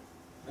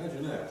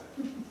 Imagine that.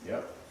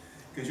 Yep.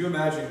 Could you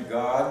imagine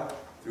God,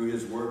 through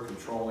His Word,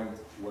 controlling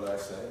what I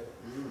say?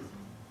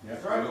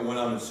 That's right. Even when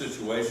I'm in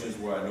situations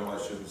where I know I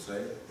shouldn't say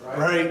it.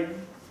 Right.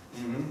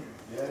 Mm-hmm.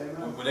 Yeah,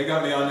 amen. When they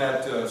got me on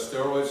that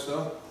steroid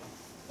stuff,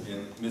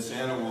 and Miss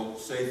Anna will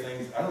say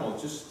things, I don't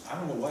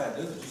know why it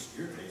does, it just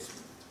irritates me.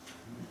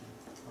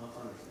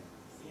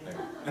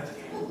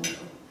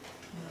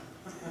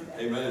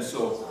 Amen. And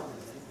so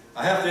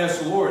I have to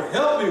ask the Lord,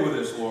 help me with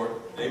this, Lord.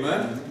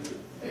 Amen.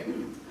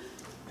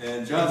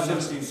 And John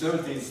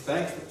 17:17,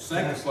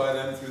 sanctify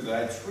them through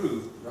thy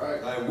truth.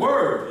 Right. Thy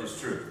word is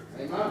truth.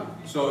 Amen.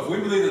 So if we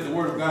believe that the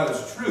Word of God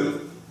is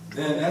truth,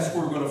 then that's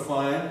where we're going to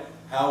find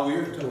how we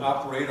are to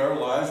operate our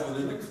lives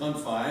within the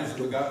confines of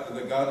the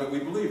God that we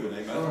believe in.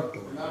 Amen.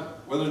 Amen.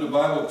 Whether the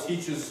Bible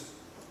teaches,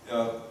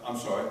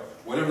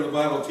 whatever the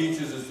Bible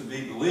teaches is to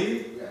be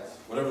believed. Yes.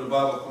 Whatever the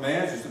Bible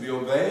commands is to be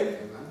obeyed.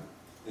 Amen.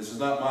 This is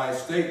not my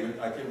statement.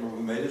 I can't remember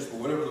who made this, but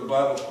whatever the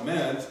Bible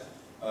commands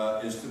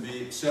is to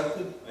be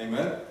accepted.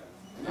 Amen.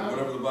 And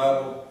whatever the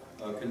Bible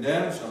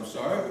condemns,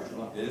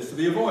 it is to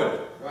be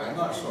avoided. Right. I'm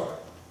not sorry.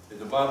 If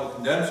the Bible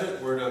condemns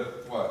it, we're to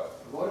what?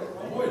 Avoid it.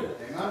 Avoid it.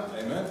 Amen.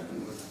 Amen.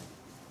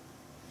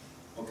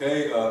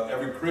 Okay,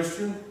 every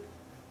Christian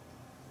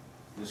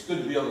It's good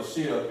to be able to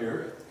see it up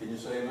here. Can you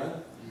say amen?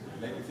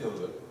 Make me feel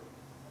good.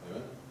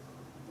 Amen.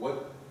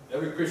 What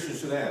every Christian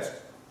should ask,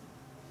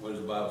 what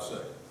does the Bible say?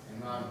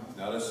 Amen.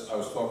 Now this, I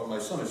was talking to my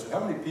son, I said, how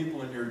many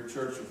people in your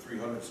church of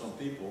 300 some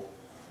people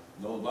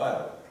know the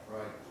Bible?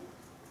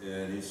 Right.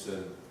 And he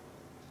said,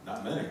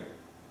 not many.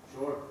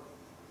 Sure.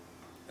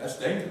 That's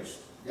dangerous.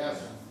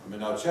 Yes. I mean,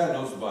 now Chad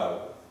knows the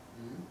Bible.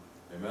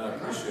 Mhm. Amen, I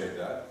appreciate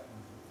that.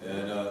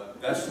 And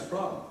that's the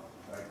problem.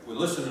 Right. We're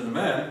listening to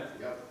men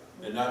Yep.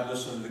 and not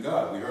listening to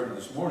God. We heard it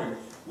this morning.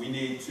 We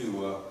need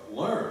to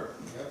learn.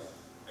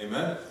 Yes.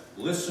 Amen.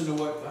 Listen to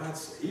what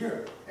God's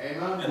here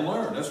Amen. and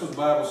learn. That's what the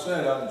Bible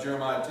said out in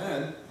Jeremiah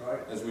 10, Right.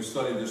 as we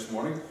studied this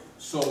morning.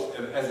 So,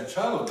 as a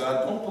child of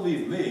God, don't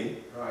believe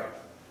me. Right.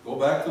 Go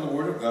back to the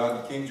Word of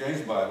God, the King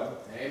James Bible.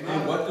 Amen.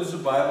 And what does the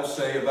Bible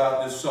say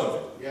about this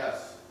subject?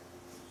 Yes.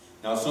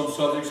 Now, some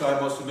subjects, I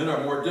must admit,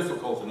 are more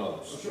difficult than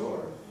others.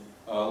 Sure.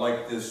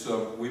 Like this,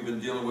 we've been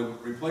dealing with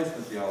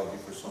replacement theology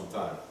for some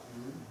time.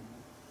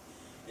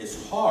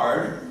 It's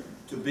hard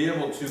to be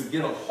able to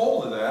get a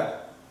hold of that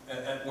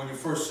when you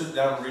first sit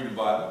down and read the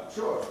Bible.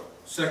 Sure.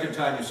 Second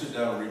time you sit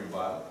down and read the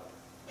Bible.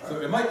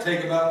 So it might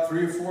take about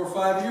 3 or 4 or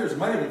 5 years. It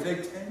might even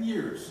take 10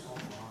 years.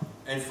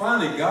 And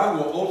finally, God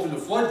will open the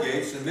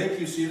floodgates and make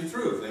you see the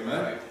truth.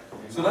 Amen? Right.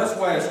 So that's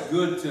why it's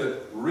good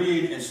to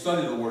read and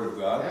study the Word of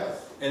God.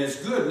 Yes. And it's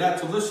good not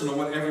to listen to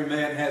what every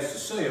man has to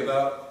say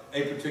about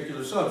a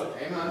particular subject.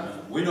 Amen.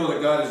 We know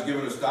that God has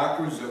given us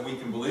doctrines that we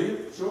can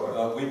believe.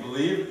 Sure. We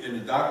believe in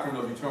the doctrine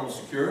of eternal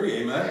security.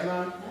 Amen?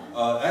 Amen.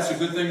 That's a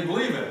good thing to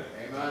believe in.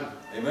 Amen.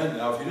 Amen.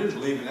 Now, if you didn't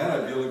believe in that,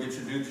 I'd be able to get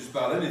you to do just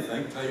about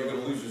anything, tell you you're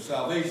going to lose your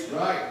salvation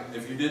Right.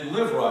 if you didn't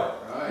live right.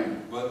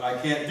 Right. But I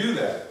can't do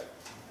that.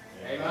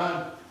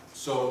 Amen.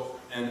 So,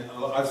 and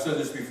I've said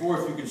this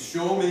before, if you can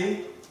show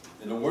me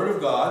in the Word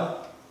of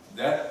God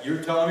that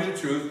you're telling me the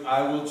truth,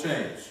 I will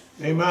change.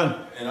 Amen.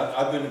 And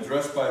I've been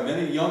addressed by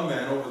many young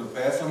men over the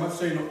past. I'm not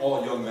saying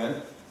all young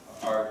men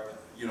are,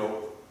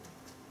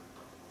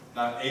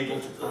 not able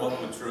to come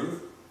up with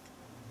truth,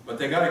 but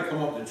they got to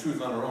come up with the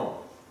truth on their own.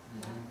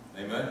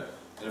 Amen.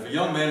 And if a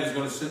young man is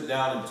going to sit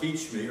down and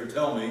teach me or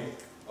tell me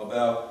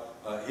about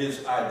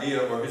his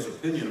idea or his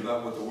opinion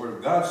about what the Word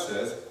of God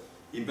says,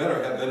 he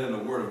better have been in the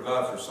Word of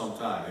God for some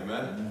time.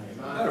 Amen.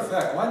 Matter of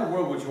fact, why in the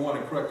world would you want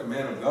to correct a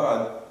man of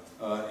God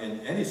in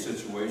any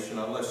situation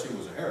unless he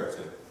was a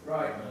heretic?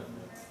 Right.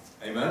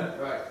 Amen.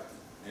 Right.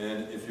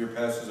 And if your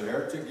pastor's a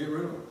heretic, get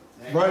rid of him.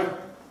 Right.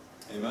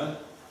 Amen.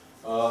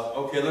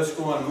 Okay, let's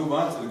go on and move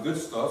on to the good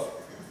stuff.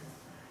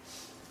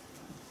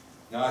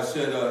 Now I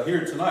said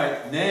here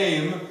tonight,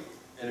 name,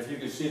 and if you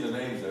can see the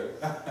names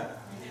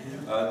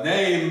there,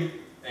 name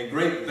a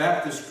great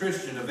Baptist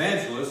Christian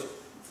evangelist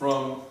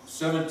from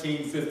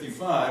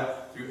 1755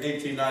 through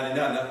 1899.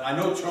 Now, I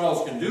know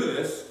Charles can do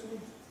this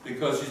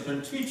because he's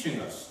been teaching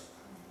us.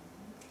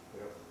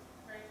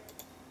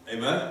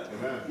 Amen?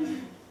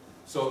 Amen.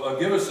 So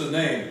give us a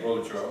name,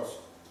 Brother Charles.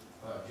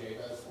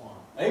 J.B.S. Swan.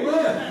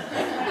 Amen.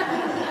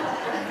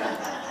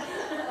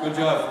 Good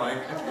job,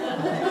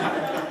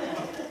 Frank.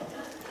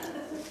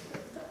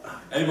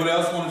 Anybody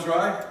else want to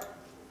try?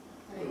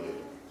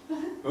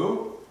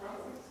 Who?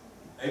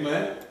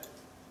 Amen.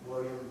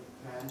 William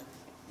Penn.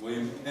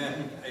 William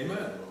Penn.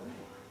 Amen.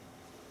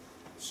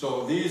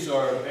 So these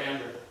are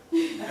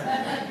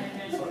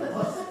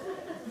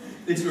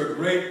these are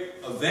great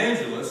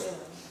evangelists.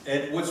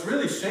 And what's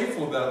really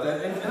shameful about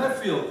that, and I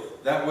feel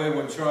that way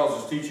when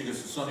Charles is teaching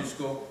us in Sunday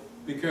school.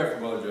 Be careful,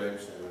 Brother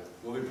James.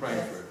 We'll be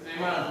praying for you.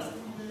 Amen.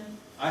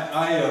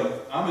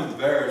 I'm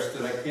embarrassed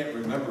that I can't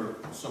remember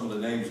some of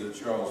the names that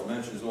Charles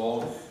mentions.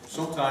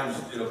 Sometimes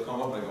it'll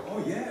come up and I go,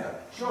 oh yeah.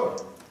 Sure.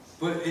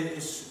 But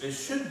it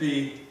should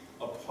be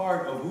a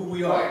part of who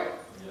we are.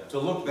 Right. To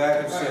look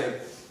back and say,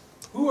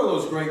 who are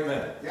those great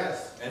men?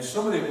 Yes. And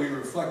somebody that we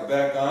reflect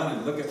back on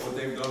and look at what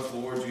they've done for the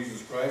Lord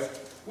Jesus Christ.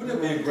 Wouldn't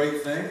it be a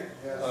great thing?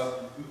 Yes.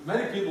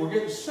 Many people were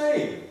getting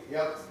saved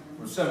Yep.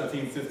 from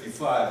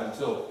 1755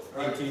 until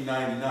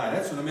 1899.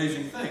 That's an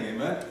amazing thing,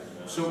 amen?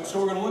 So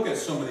we're going to look at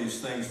some of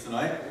these things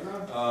tonight.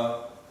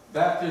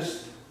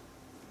 Baptist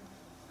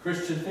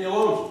Christian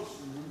theologians.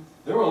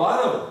 There were a lot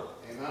of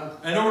them. Amen.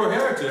 And there were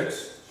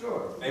heretics.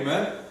 Sure.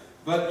 Amen?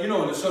 But, in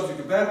the subject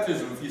of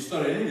baptism, if you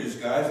study any of these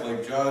guys,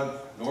 like John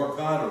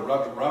Norcott or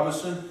Robert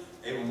Robinson,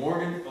 Abel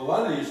Morgan, a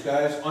lot of these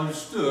guys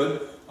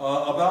understood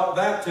about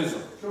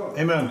baptism. Sure.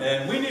 Amen.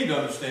 And we need to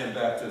understand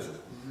baptism.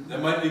 There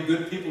might be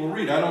good people to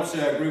read. I don't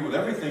say I agree with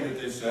everything that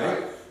they say,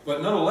 Right.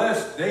 but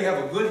nonetheless, they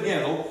have a good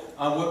handle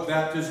on what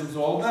baptism is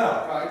all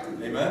about. Right.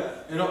 Amen?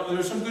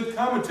 There's some good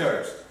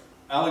commentaries.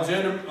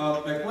 Alexander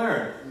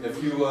McLaren,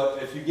 if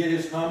you get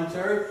his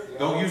commentary,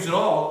 don't use it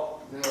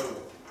all. No.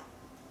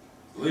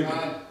 Believe me.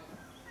 Amen.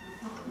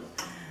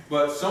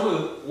 But some of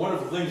the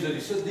wonderful things that he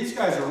said, these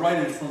guys are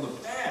writers from the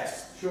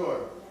past.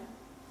 Sure.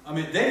 I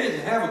mean, they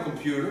didn't have a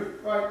computer.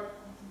 Right.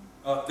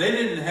 They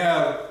didn't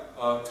have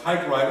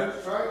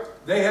typewriters. Right.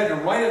 They had to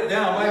write it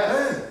down by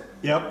Yes. pen.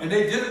 Yep. And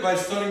they did it by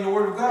studying the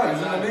Word of God.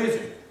 Isn't that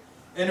amazing?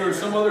 And there were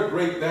some other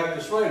great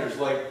Baptist writers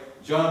like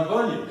John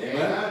Bunyan.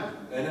 Amen?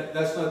 And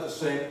that's not the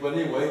same, but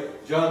anyway,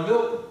 John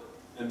Milton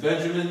and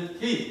Benjamin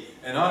Keith,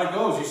 and on it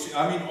goes. You see,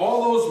 I mean,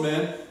 all those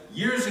men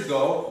years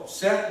ago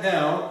sat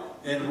down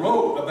and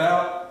wrote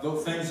about the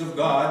things of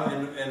God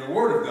and the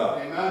Word of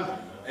God. Amen.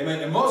 Amen.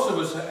 And most of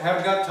us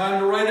haven't got time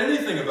to write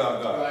anything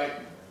about God. Right.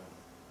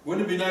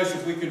 Wouldn't it be nice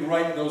if we could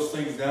write those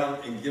things down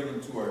and give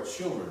them to our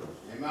children?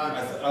 Amen.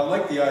 I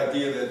like the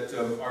idea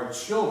that our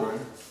children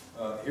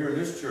here in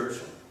this church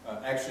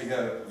actually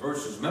have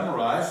verses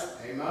memorized.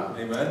 Amen.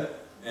 Amen.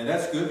 And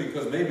that's good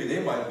because maybe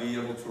they might be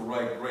able to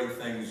write great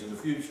things in the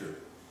future.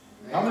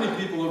 Amen. How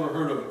many people ever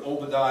heard of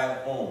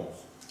Obadiah Holmes?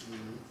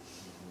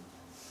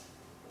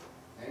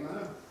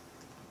 Amen.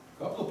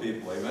 A couple of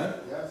people, amen?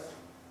 Yes.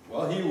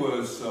 Well, he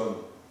was,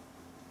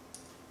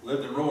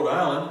 lived in Rhode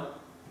Island.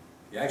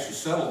 He actually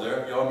settled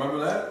there. Y'all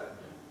remember that?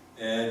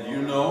 And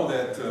you know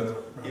that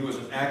he was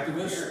an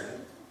activist.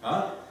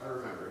 Huh? I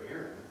remember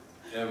hearing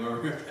it. Yeah, I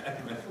remember.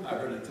 I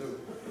heard it too.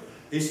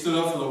 He stood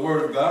up for the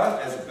Word of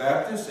God as a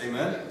Baptist,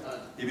 amen?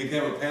 He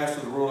became a pastor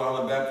of the Rhode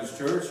Island Baptist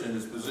Church, and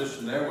his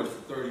position there was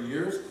for 30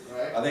 years.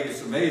 Right. I think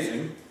it's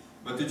amazing.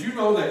 But did you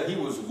know that he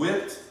was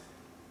whipped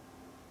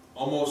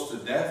almost to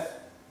death?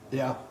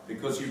 Yeah.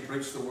 Because he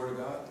preached the Word of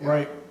God?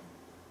 Right.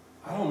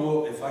 I don't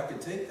know if I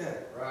could take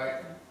that.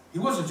 Right. He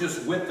wasn't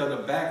just whipped on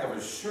the back of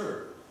his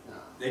shirt. No.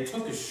 They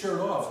took his shirt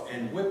off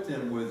and whipped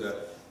him with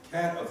a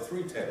cat of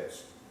three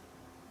tails.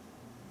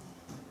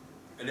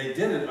 And they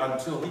did it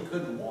until he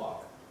couldn't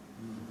walk.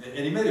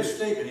 And he made a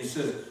statement. He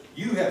says,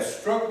 "You have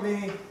struck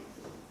me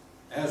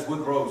as with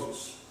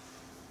roses."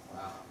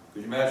 Wow.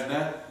 Could you imagine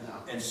that? No.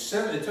 And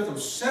it took him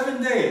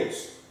 7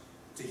 days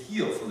to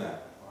heal from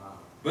that. Wow.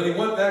 But he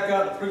went back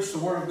out and preached the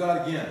Word of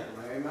God again.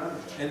 Amen.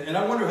 And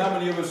I wonder how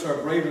many of us are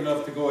brave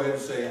enough to go ahead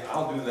and say,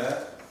 "I'll do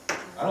that."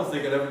 I don't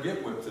think I'd ever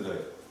get whipped today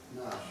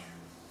No.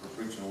 for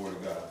preaching the Word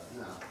of God.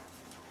 No.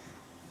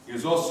 He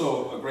was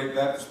also a great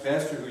Baptist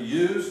pastor who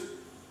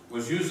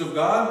was used of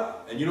God.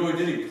 And you know what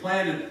he did? He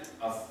planted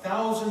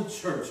 1,000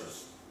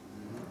 churches.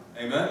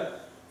 Amen?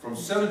 From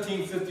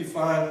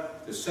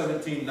 1755 to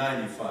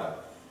 1795.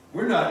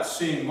 We're not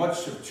seeing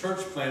much of church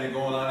planting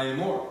going on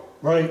anymore.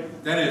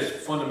 Right. That is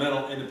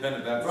fundamental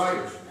independent Baptist Right.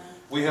 church.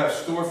 We have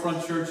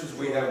storefront churches.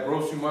 We have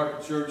grocery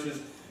market churches.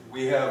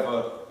 We have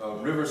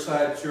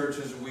riverside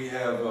churches. We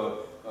have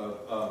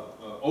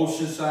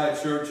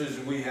oceanside churches.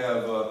 And we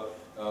have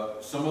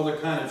some other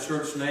kind of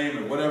church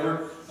name or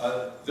whatever.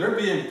 They're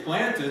being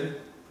planted.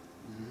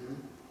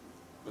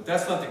 But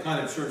that's not the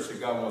kind of church that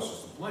God wants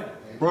us to plant.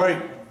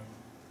 Right.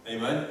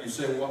 Amen? You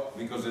say, well,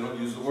 because they don't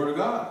use the Word of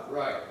God.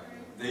 Right.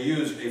 They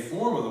use a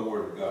form of the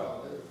Word of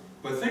God.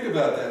 But think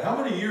about that. How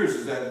many years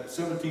is that?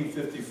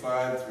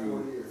 1755 through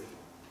 40 years.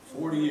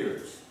 40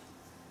 years.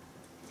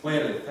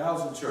 Planted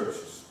 1,000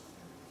 churches.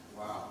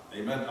 Wow.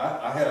 Amen?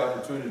 I had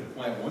opportunity to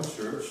plant one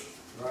church.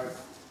 Right.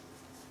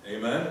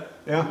 Amen?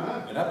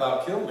 Yeah. And that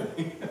about killed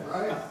me.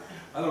 Right.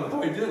 I don't know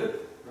how he did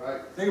it.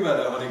 Right. Think about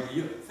that,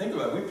 honey. Think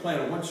about it. We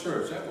planted one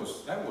church. That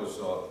was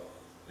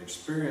an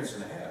experience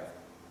and a half.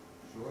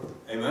 Sure.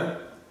 Amen?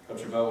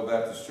 Country Bible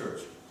Baptist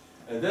Church.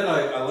 And then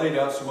I laid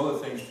out some other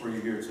things for you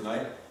here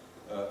tonight.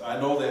 I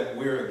know that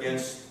we're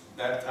against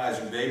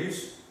baptizing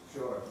babies,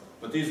 Sure.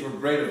 but these were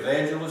great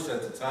evangelists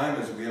at the time,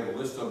 as we have a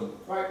list of them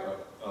Right.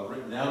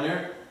 written down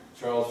there.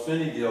 Charles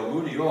Finney, Gail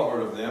Moody, you all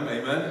heard of them,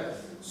 amen?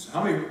 Yes.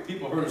 How many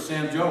people heard of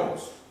Sam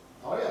Jones?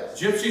 Oh, yes.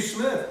 Gypsy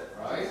Smith,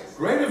 Right.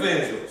 great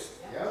evangelist.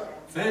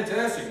 Yep.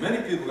 Fantastic.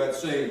 Many people got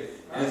saved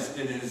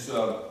in his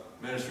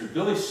ministry.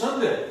 Billy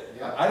Sunday.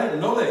 Yeah. I didn't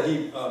know that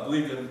he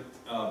believed in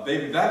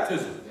baby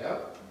baptism,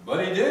 Yep.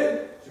 but he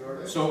did. Sure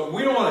did. So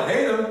we don't want to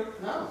hate him.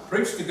 No.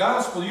 Preach the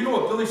gospel. You know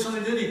what Billy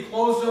Sunday did? He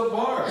closed up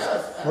bars.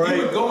 Yes. Right.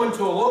 He would go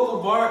into a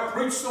local bar,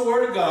 preach the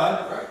Word of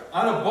God Right.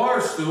 on a bar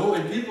stool,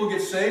 and people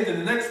get saved,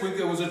 and the next week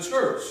there was a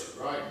church.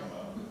 Right.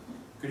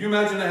 Could you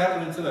imagine that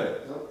happening today?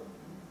 Nope.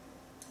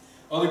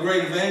 Other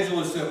great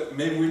evangelists that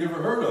maybe we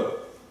never heard of.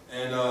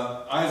 And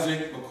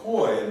Isaac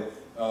McCoy, and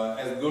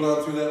as we go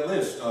down through that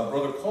list,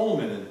 Brother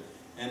Coleman,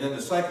 and then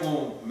the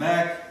Cyclone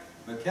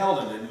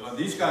McKeldin, and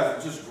these guys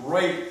are just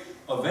great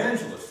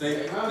evangelists.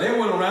 They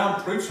went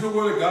around preaching the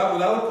Word of God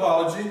without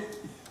apology.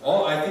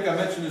 I think I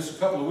mentioned this a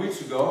couple of weeks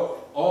ago,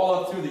 all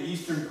up through the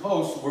eastern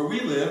coast where we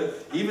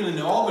live, even in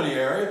the Albany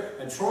area,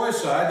 and Troy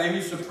side, they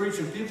used to preach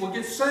and people would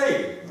get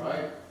saved.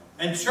 Right.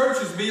 And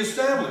churches be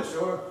established.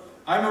 Sure.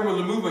 I remember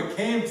the movement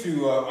came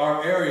to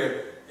our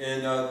area,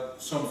 and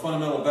some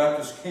fundamental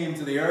Baptists came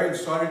to the area and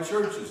started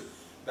churches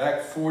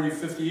back 40,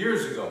 50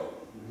 years ago.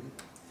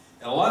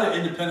 And a lot of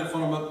independent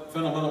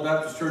fundamental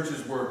Baptist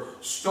churches were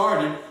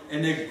started,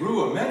 and they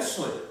grew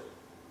immensely.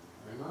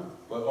 Amen.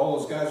 But all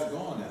those guys are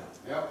gone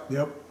now. Yep.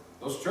 Yep.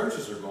 Those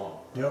churches are gone.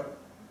 Yep.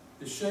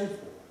 It's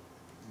shameful.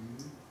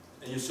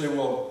 And you say,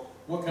 well,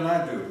 what can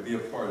I do to be a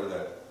part of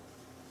that?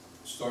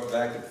 Start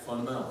back at the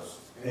fundamentals.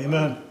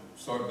 Amen.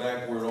 Start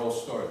back where it all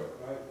started.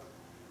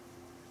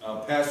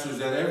 Right. Pastors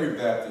that every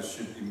Baptist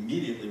should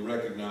immediately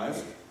recognize.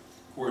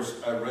 Of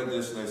course, I read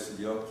this and I said,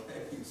 yeah,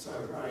 okay, so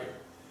Right.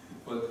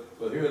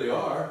 But here they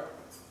are.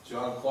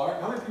 John Clark.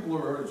 How many people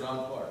ever heard of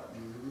John Clark?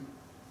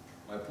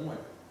 My point.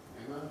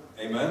 Amen.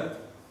 Amen.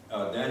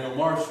 Daniel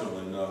Marshall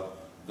and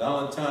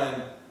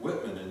Valentine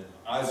Whitman and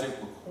Isaac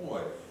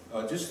McCoy.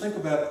 Just think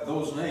about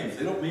those names.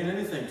 They don't mean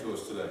anything to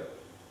us today.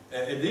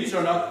 And these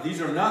are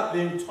not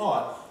being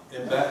taught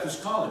in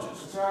Baptist colleges.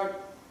 That's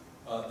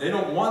right. They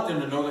don't want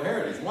them to know the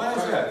heritage. Why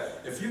is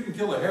that? If you can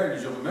kill the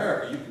heritage of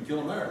America, you can kill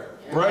America.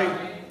 Right.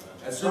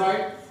 That's right.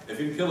 it. If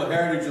you can kill the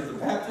heritage of the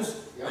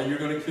Baptists, then you're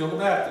going to kill the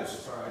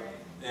Baptists. That's right.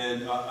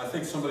 And I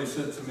think somebody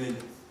said to me,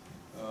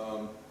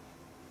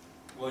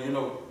 well, you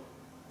know,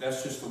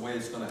 that's just the way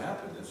it's going to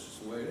happen. That's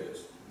just the way it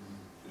is.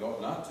 It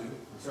ought not to.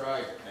 That's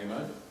right.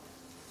 Amen.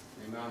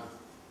 Amen.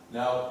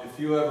 Now, if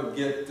you ever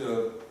get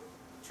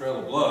Trail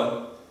of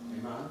Blood,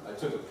 Amen. I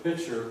took a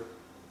picture,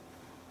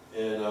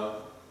 and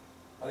how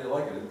do you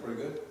like it? Isn't it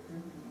pretty good?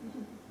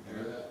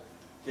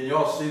 Can you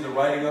all see the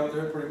writing up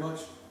there pretty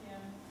much?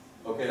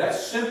 Yeah. Okay,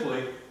 that's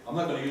simply, I'm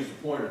not going to use the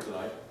pointer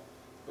tonight,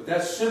 but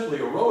that's simply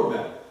a road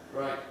map.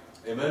 Right.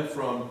 Amen.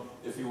 From,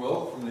 if you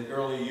will, from the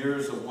early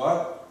years of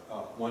what?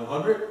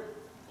 100,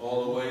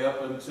 all the way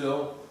up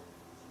until,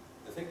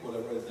 I think, what I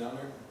wrote down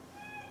there?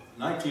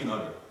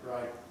 1900.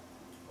 Right.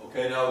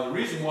 Okay, now the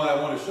reason why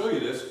I want to show you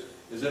this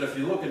is that if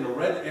you look in the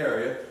red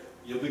area,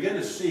 you'll begin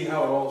to see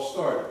how it all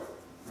started.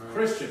 Right.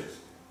 Christians.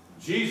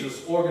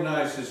 Jesus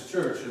organized his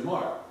church in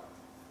Mark.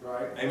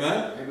 Right.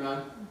 Amen?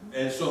 Amen.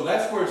 And so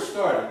that's where it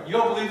started.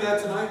 You all believe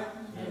that tonight?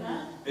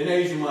 Amen. In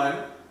Asia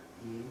Minor,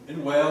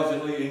 in Wales,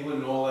 Italy,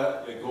 England, and all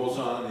that, it goes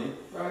on.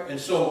 Right. And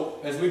so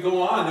as we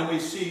go on, then we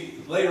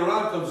see later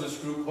on comes this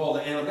group called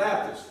the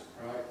Anabaptists.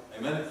 Right.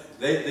 Amen?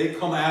 They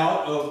come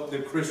out of the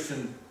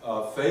Christian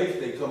faith.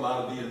 They come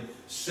out of being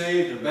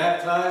saved and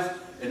baptized,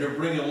 and they're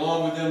bringing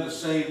along with them the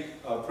same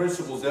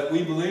principles that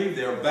we believe.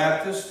 They're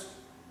Baptists,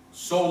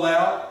 sold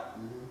out,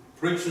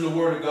 preaching the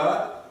Word of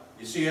God.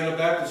 You see,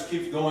 Anabaptists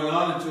keeps going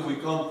on until we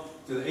come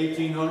to the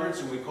 1800s,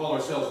 and we call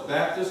ourselves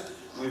Baptists.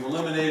 We've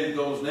eliminated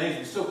those names.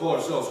 We still call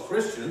ourselves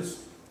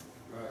Christians.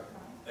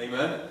 Right.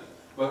 Amen?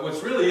 But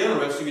what's really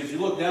interesting is you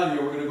look down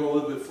here, we're going to go a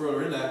little bit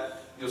further in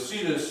that, you'll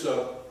see this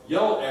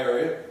yellow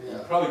area. Yeah. You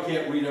probably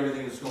can't read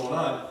everything that's going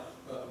on,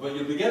 but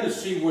you'll begin to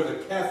see where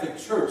the Catholic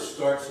Church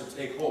starts to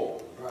take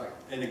hold. Right.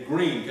 And the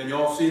green, can you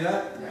all see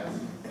that? Yes.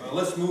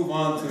 Let's move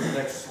on to the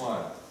next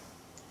slide.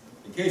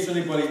 In case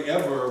anybody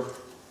ever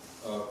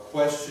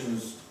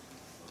questions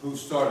who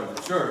started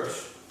the church,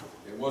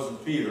 it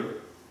wasn't Peter.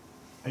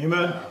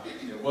 Amen.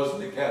 It wasn't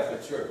the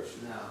Catholic Church.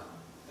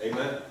 No.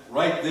 Amen.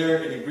 Right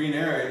there in the green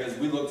area, as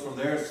we look from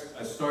there,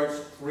 it starts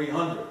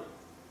 300.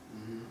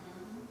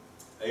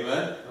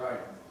 Amen. Right.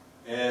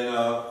 And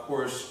of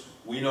course,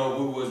 we know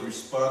who was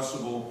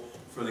responsible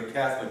for the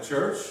Catholic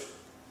Church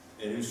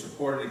and who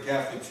supported the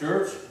Catholic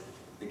Church.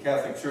 The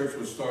Catholic Church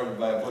was started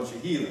by a bunch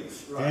of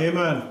heathens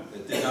Amen.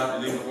 that did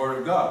not believe the Word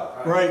of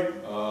God. Right.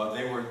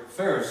 They were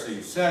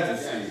Pharisees,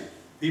 Sadducees, Yes.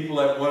 people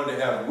that wanted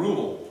to have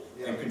rule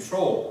and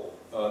control.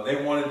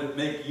 They wanted to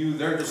make you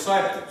their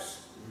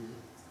disciples.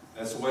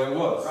 That's the way it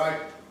was. Right.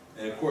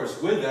 And of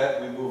course, with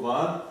that, we move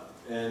on,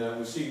 and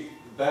we see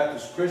the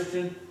Baptist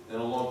Christian, then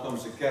along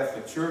comes the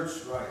Catholic Church,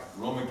 Right.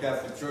 Roman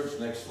Catholic Church.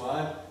 Next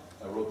slide.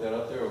 I wrote that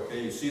up there.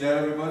 Okay, you see that,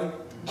 everybody?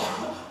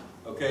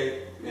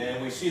 Okay,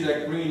 and we see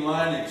that green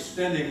line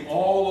extending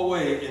all the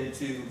way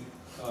into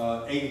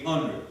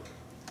 800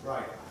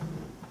 Right.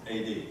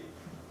 AD. You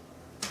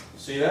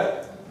see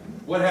that?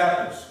 What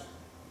happens?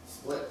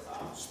 Split.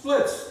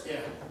 Splits.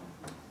 Yeah.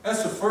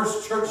 That's the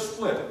first church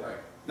split. Right.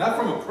 Not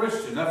from a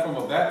Christian, not from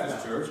a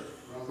Baptist church,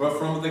 but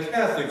from the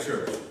Catholic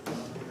Church.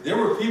 There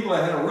were people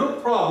that had a real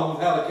problem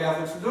with how the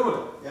Catholics were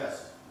doing it.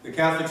 Yes. The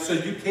Catholics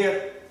said, you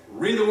can't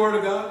read the Word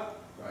of God.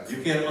 Right.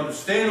 You can't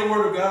understand the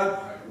Word of God.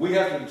 Right. We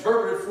have to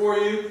interpret it for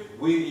you.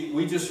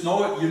 We just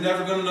know it. You're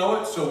never going to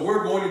know it, so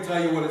we're going to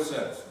tell you what it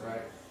says.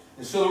 Right.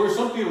 And so there were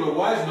some people that were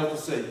wise enough to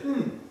say,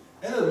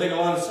 that doesn't make a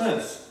lot of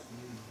sense.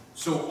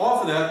 So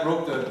off of that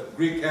broke the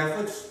Greek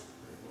Catholics,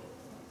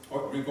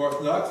 or Greek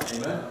Orthodox,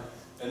 amen.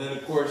 And then,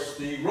 of course,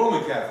 the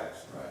Roman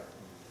Catholics. Right.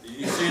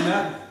 You see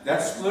that?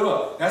 That's split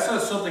up. That's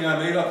not something I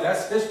made up.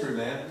 That's history,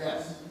 man.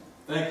 Yes.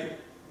 Thank you.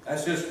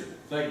 That's history.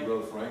 Thank you,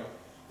 Brother Frank.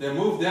 Then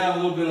move down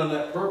a little bit on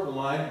that purple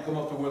line and come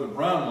up to where the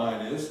brown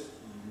line is.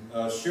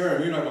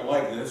 Sharon, you're not going to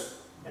like this.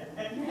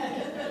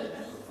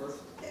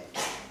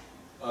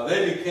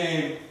 They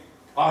became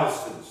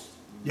Protestants.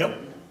 Yep.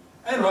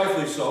 And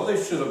rightfully so.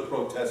 They should have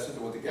protested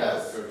what the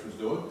Catholic Yes. Church was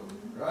doing,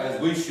 Right.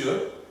 as we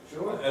should.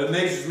 Sure. It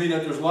amazes me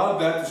that there's a lot of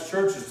Baptist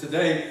churches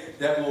today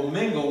that will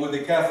mingle with the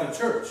Catholic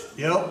Church.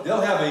 Yep.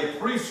 They'll have a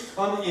priest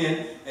come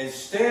in and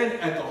stand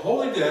at the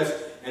holy desk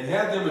and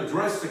have them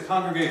address the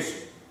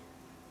congregation.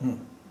 Now,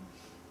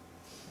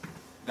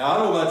 I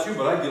don't know about you,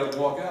 but I'd get up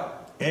and walk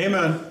out.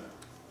 Amen.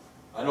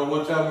 I know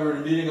one time we were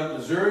in a meeting up in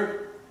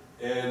Missouri,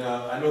 and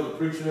I know the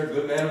preacher there,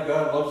 good man of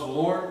God, loves the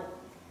Lord.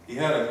 He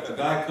had a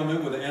guy come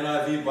in with an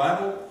NIV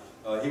Bible.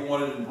 He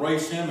wanted to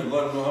embrace him and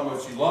let him know how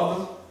much he loved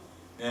him.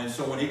 And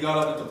so when he got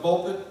up at the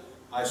pulpit,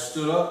 I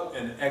stood up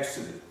and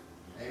exited.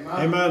 Amen.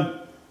 Amen.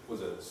 Was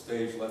it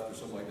stage left or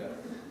something like that?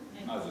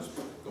 I was just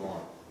go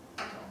on.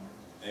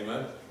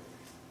 Amen.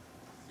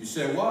 You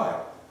say,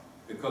 why?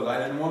 because I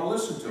didn't want to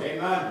listen to it.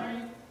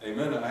 Amen.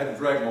 Amen. I had to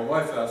drag my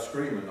wife out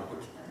screaming.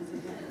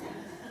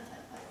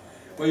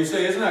 Well, you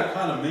say, isn't that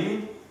kind of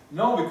mean?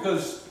 No,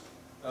 because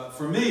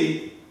for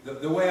me,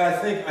 the way I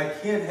think, I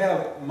can't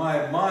have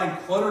my mind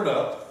cluttered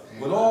up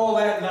with all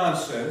that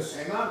nonsense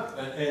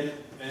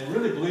and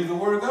really believe the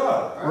Word of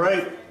God.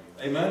 Right.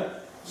 Amen.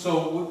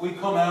 So we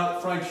come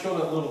out. Frank, show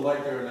that little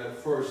light there in that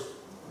first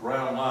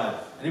brown line.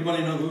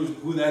 Anybody know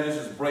who that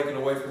is breaking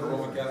away from the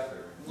Roman Catholic?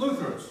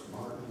 Lutherans.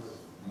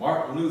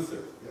 Martin Luther.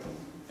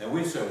 And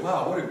we say,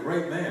 wow, what a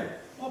great man.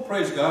 Well,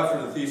 praise God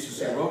for the thesis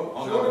he wrote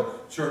on the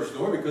church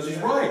door, because he's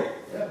right.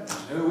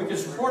 And we can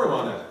support him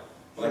on that.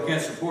 But I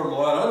can't support him in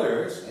a lot of other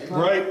areas.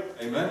 Right.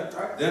 Amen.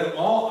 Then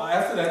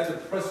after that, the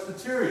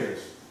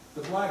Presbyterians,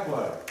 the black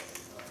flag.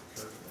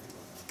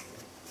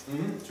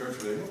 Church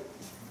of England.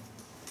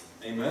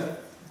 Amen.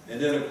 And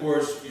then, of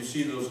course, you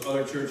see those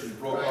other churches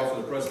broke off of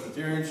the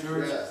Presbyterian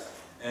church.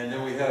 And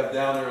then we have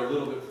down there a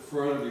little bit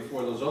further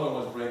before those other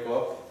ones break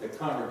off, the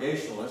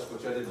Congregationalists,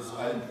 which I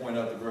didn't point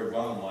out the very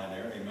bottom line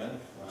there. Amen.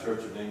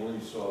 Church of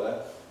England, you saw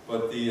that.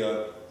 But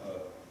the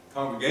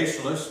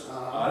Congregationalists,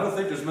 I don't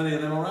think there's many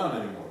of them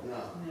around anymore.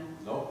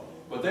 No.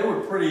 But they were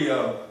pretty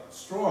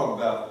strong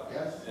about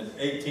in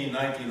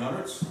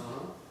 1900s.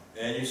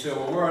 And you say,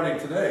 well, where are they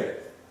today?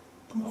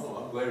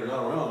 Oh, I'm glad they're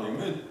not around.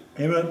 Amen.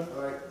 Amen.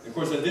 Of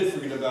course, I did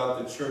forget about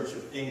the Church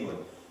of England.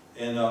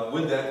 And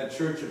with that, the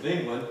Church of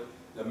England,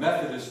 the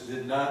Methodists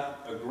did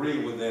not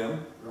agree with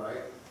them.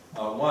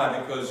 Why?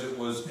 Because it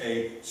was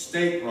a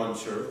state-run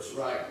church.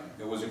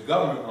 It was a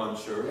government-run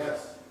church.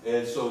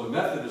 And so the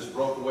Methodists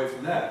broke away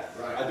from that.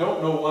 I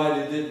don't know why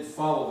they didn't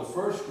follow the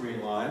first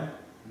green line.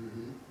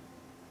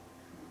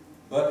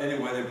 But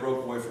anyway, they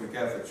broke away from the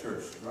Catholic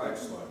Church.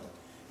 Next slide.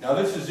 Now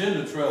this is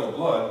in the Trail of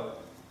Blood.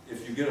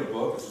 If you get a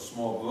book, it's a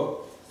small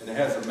book. And it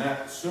has a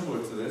map similar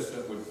to this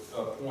that would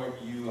point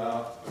you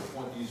out, or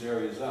point these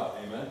areas out.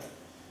 Amen.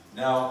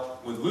 Now,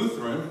 with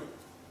Lutheran,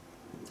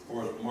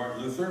 or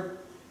Martin Luther,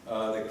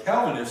 the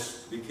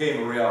Calvinists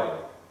became a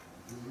reality.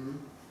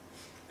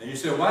 And you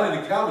say, why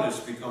did the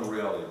Calvinists become a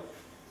reality?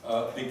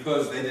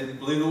 Because they didn't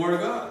believe the Word of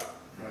God.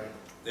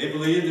 They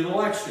believed in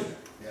election.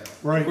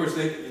 Of course,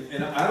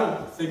 and I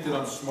don't think that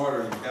I'm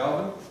smarter than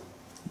Calvin.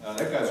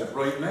 That guy's a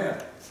great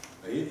man.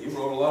 He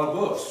wrote a lot of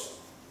books.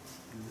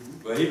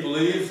 But he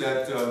believes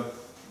that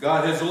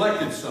God has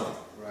elected some.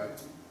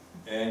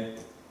 And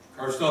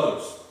cursed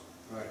others.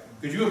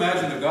 Could you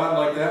imagine a God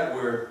like that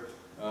where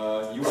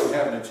you weren't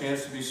having a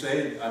chance to be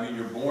saved? I mean,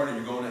 you're born and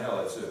you're going to hell,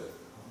 that's it.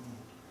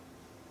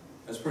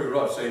 That's pretty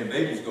rough, saying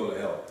babies go to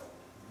hell.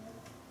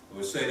 It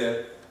would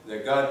say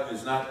that God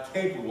is not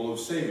capable of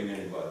saving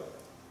anybody.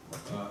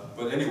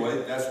 But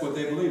anyway, that's what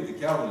they believe. The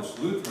Calvinists,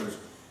 Lutherans,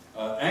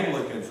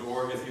 Anglicans,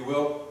 or if you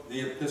will,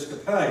 the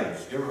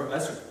Episcopalians.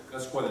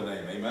 That's quite a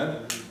name,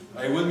 amen?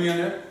 Are you with me on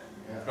that?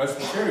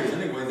 Presbyterians,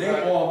 anyway,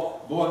 they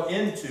all bought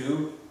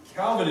into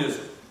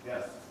Calvinism.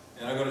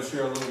 And I'm going to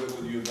share a little bit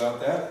with you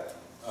about that,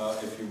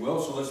 if you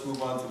will. So let's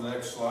move on to the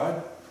next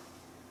slide.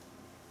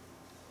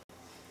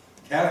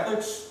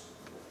 Catholics,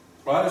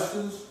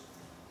 Protestants,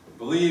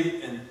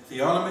 believe in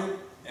theonomy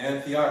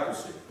and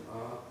theocracy.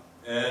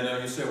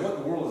 And you say, what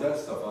in the world is that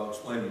stuff? I'll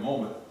explain in a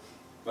moment.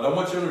 But I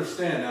want you to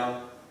understand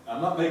now,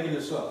 I'm not making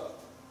this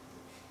up.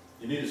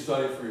 You need to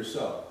study it for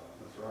yourself.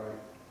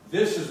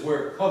 This is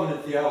where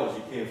covenant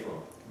theology came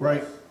from.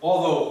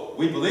 Although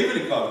we believe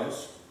in the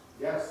covenants,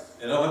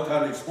 and I don't have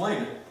time to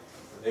explain it,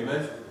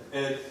 amen,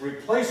 and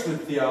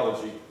replacement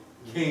theology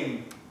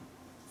came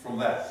from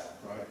that.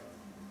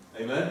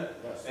 Amen?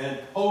 And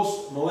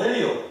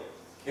post-millennial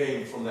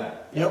came from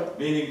that.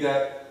 Meaning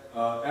that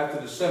after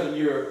the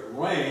 7-year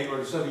reign, or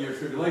the 7-year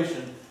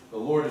tribulation, the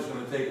Lord is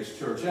going to take His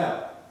church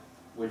out,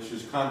 which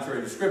is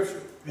contrary to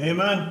Scripture.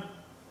 Amen.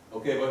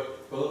 Okay,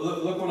 but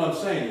look what I'm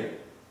saying here.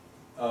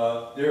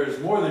 There is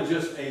more than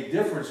just a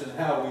difference in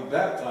how we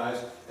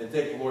baptize and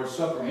take the Lord's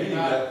Supper, meaning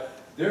that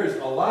there's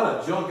a lot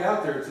of junk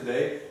out there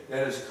today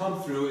that has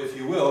come through, if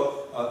you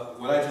will,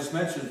 what I just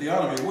mentioned,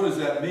 theonomy. What does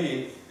that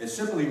mean? It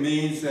simply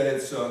means that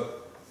it's a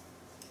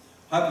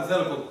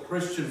hypothetical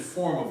Christian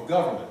form of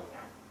government.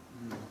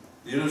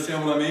 Do you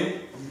understand what I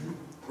mean?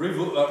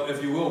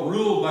 If you will,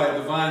 ruled by a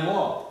divine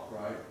law.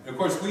 And of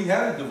course, we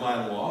have a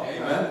divine law,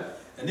 amen?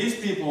 And these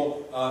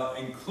people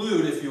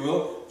include, if you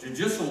will,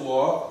 judicial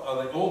law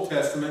of the Old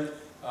Testament,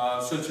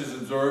 such as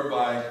observed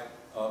by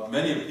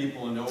many of the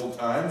people in the old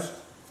times.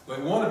 But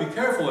we want to be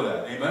careful of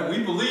that, amen?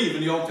 We believe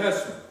in the Old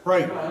Testament.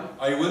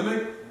 Are you with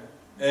me?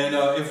 And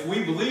if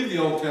we believe the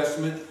Old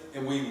Testament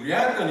and we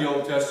react on the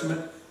Old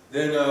Testament,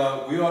 then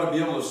we ought to be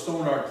able to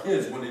stone our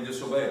kids when they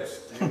disobey us.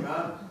 It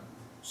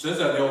says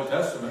that in the Old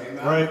Testament.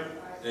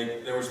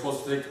 They were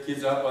supposed to take the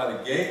kids out by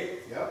the gate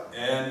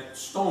and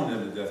stone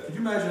them to death. Could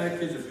you imagine that,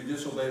 kids, if you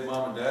disobeyed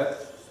mom and dad?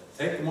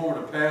 Take them over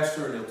to the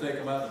pastor and he'll take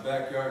them out in the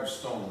backyard and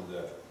stone them to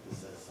death.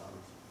 Just the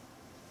sons.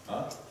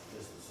 Huh?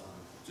 Just the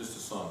sons. Just the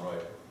son,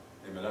 right.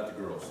 Amen, not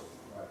the girls.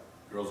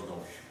 Girls are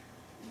going,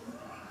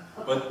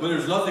 but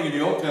there's nothing in the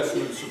Old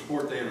Testament to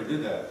support they ever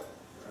did that.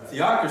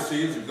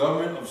 Theocracy is a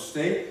government of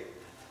state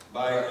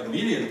by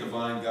immediate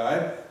divine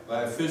guide,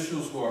 by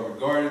officials who are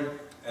regarded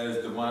as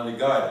divinely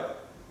guided.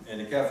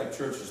 And the Catholic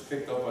Church has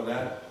picked up on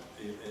that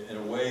in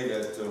a way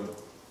that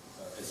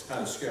it's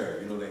kind of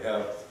scary. You know, they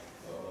have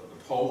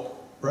the Pope.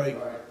 Right.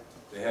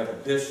 They have the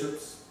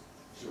bishops.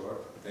 Sure.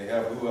 They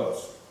have who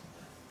else?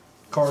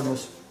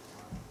 Cardinals.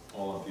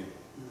 All them people.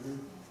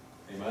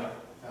 Amen?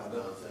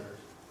 Hell-bound sinners.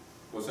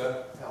 What's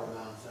that?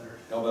 Hell-bound sinners.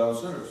 Hell-bound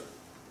sinners.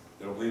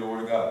 They don't believe the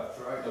Word of God.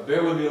 That's right. Now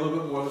bear with me a little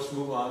bit more. Let's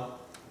move on.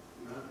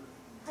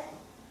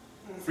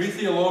 Three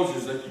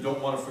theologians that you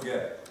don't want to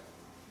forget.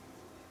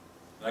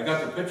 And I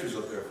got the pictures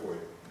up there for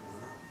you.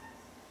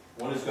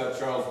 One has got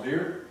Charles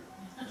Beard.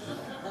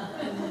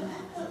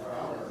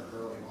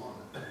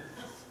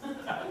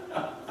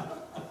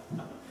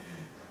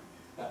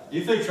 Do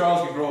you think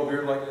Charles can grow a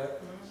beard like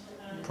that?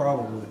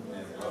 Probably.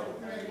 Yeah,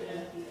 probably.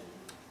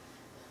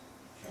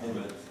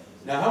 Amen.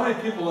 Now, how many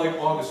people like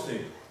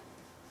Augustine?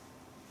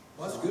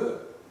 Well, that's good.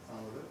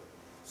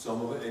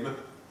 Some of it, amen.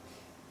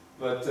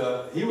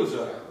 But he was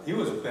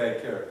a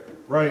bad character.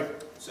 Right.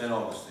 St.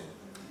 Augustine.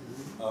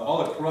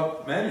 All the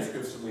corrupt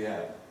manuscripts that we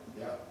have,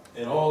 Yeah.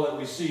 and all that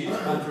we see is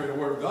contrary to the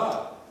Word of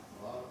God,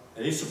 Wow.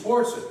 and he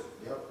supports it.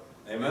 Yep.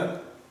 Amen.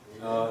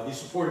 He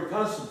supported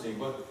Constantine,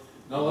 but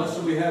nonetheless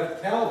we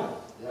have Calvin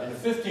in the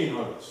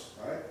 1500s.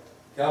 Right.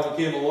 Calvin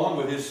came along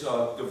with his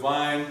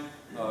divine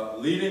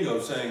leading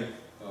of saying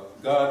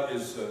God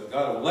is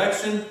God of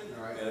election,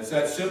 Right. and it's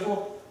that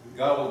simple.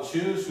 God will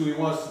choose who He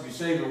wants to be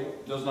saved or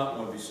does not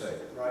want to be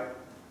saved. Right.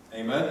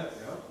 Amen.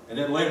 Yeah. And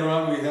then later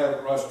on we have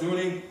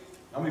Rushdoony.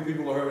 How many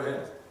people have heard of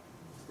him?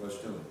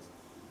 Rushdoony.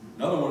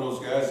 Another one of those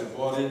guys that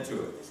bought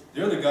into it.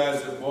 They're the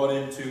guys that bought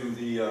into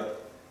the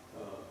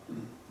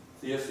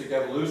theistic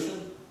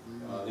evolution.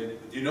 Do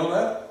you know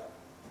that?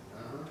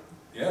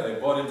 Yeah, they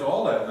bought into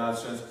all that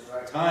nonsense,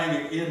 Right.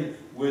 tying it in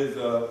with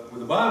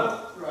the Bible.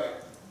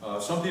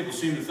 Right. Some people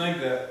seem to think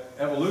that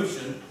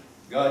evolution,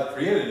 God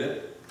created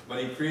it, but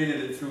He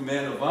created it through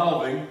man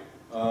evolving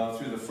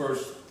through the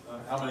first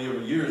how many ever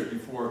years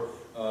before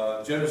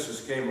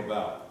Genesis came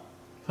about.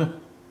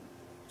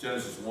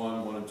 Genesis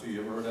 1 and 2.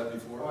 You ever heard that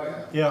before? Oh,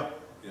 yeah. Yeah.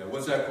 Yeah.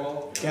 What's that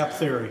called? Gap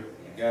theory.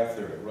 Gap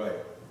theory, right.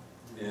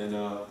 And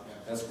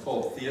that's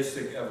called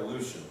theistic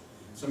evolution.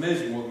 It's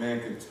amazing what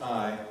man can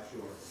tie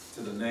to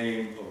the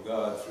name of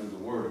God through the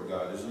Word of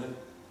God, isn't it?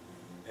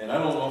 And I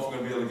don't know if we're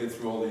going to be able to get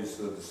through all these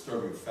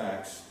disturbing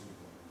facts.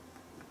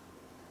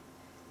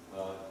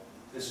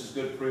 This is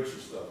good preacher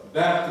stuff.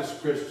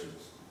 Baptist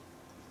Christians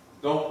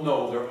don't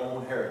know their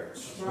own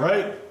heritage.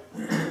 Right.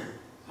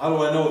 How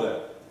do I know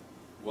that?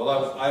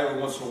 Well, I every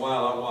once in a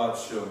while I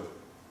watch, I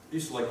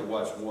used to like to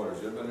watch Waters.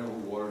 Everybody know who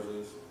Waters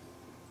is?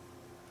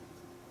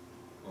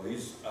 Well,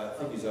 I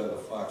think he's out of the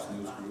Fox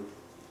News group.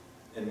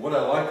 And what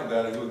I liked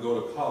about it, he would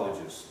go to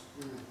colleges.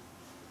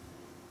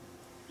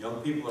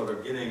 Young people that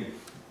are getting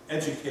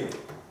educated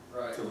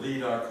Right. to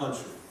lead our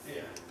country.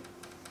 Yeah.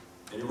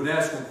 And he would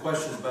ask them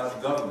questions about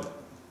the government.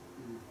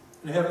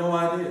 And they have no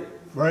idea.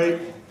 Right.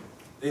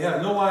 They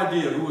have no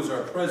idea who was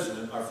our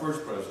president, our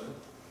first president,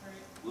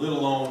 let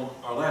alone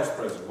our last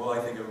president. Well, I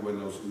think everybody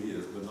knows who he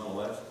is, but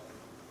nonetheless.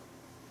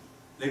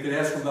 They could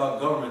ask them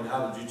about government,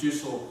 how the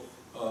judicial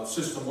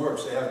system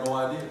works. They have no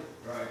idea.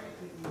 Right.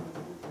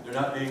 They're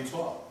not being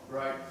taught.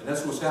 Right. And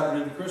that's what's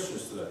happening to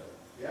Christians today.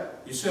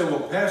 Yep. You say,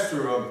 well,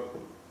 Pastor,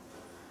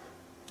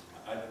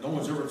 no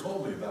one's ever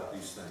told me about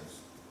these things.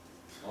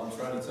 Well, I'm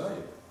trying to tell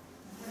you.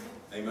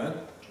 Amen?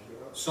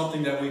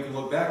 Something that we can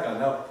look back on.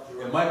 Now,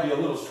 it might be a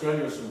little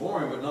strenuous and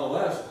boring, but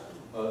nonetheless,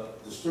 the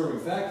disturbing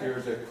fact here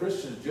is that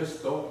Christians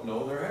just don't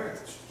know their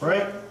heritage.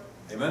 Right.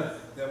 Amen?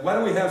 Why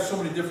do we have so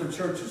many different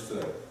churches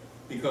today?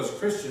 Because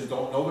Christians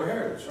don't know their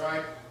heritage.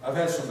 Right. I've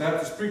had some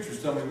Baptist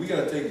preachers tell me, we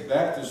got to take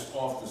Baptist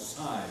off the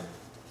sign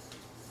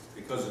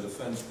because it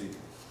offends people.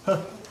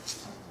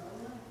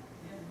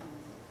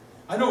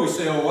 I know we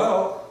say, oh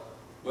well,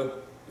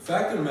 but the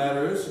fact of the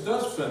matter is, it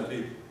does offend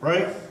people.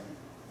 Right.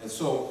 And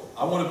so,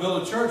 I want to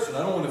build a church, and I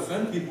don't want to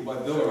offend people by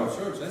building a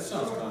church. That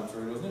sounds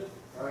contrary, doesn't it?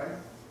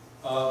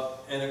 Right.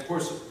 And of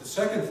course, the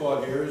second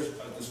thought here is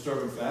a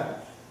disturbing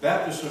fact.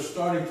 Baptists are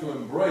starting to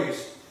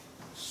embrace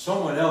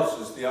someone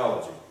else's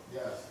theology.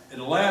 Yes. In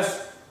the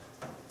last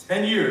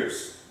 10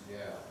 years, Yeah.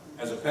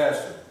 as a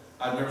pastor,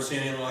 I've never seen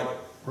anything like it.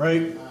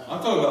 Right.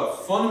 I'm talking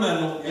about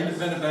fundamental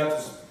independent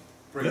Baptist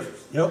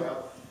preachers.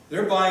 Yep.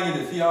 They're buying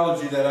into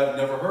theology that I've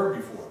never heard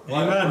before.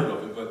 Well, Amen. I've heard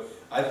of it, but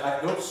I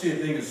don't see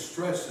it being as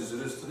stretched as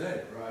it is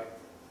today. Right.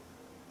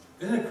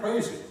 Isn't it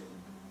crazy?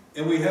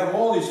 And we have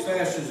all these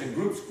factions and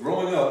groups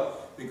growing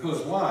up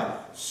because why?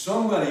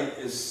 Somebody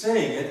is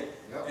saying it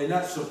and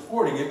not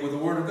supporting it with the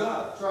Word of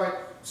God. That's right.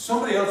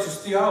 Somebody else's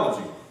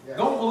theology. Yes.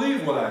 Don't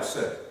believe what I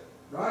say.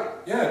 Right.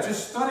 Yeah,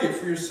 just study it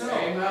for yourself.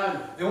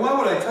 Amen. And why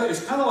would I tell you?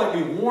 It's kind of like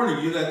me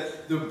warning you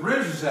that the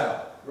bridge is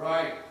out.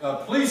 Right.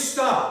 Please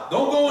stop.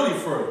 Don't go any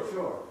further.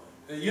 Sure.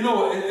 You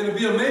know, it'll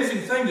be an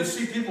amazing thing to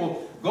see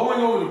people going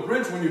over the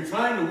bridge when you're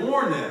trying to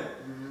warn them.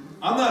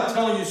 I'm not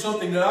telling you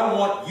something that I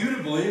want you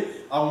to believe.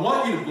 I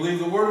want you to believe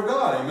the Word of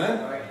God.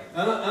 Amen? Right.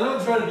 And I'm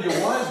not trying to be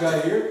a wise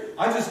guy here.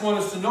 I just want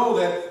us to know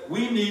that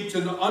we need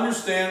to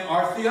understand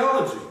our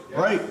theology.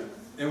 Right.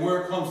 and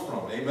where it comes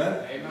from.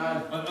 Amen?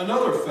 Amen.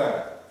 Another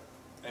fact.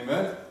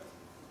 Amen?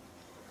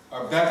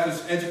 Our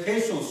Baptist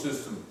educational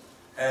system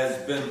has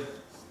been,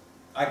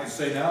 I can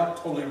say now,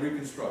 totally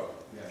reconstructed.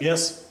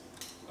 Yes.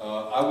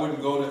 I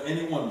wouldn't go to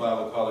any one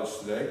Bible college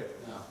today.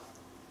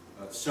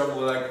 No.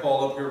 Several that I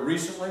called up here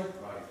recently,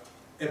 Right.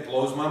 it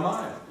blows my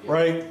mind.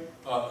 Right.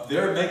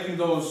 They're making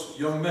those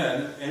young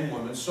men and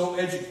women so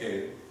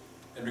educated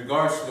in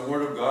regards to the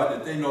Word of God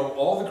that they know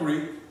all the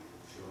Greek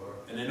Sure.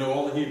 and they know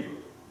all the Hebrew.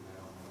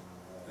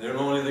 They don't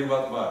know anything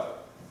about the Bible.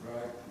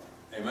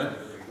 Right. Amen?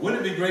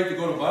 Wouldn't it be great to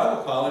go to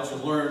Bible college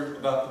and learn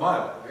about the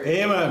Bible?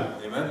 Amen.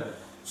 Amen?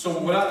 So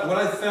what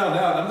I found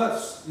out, I'm not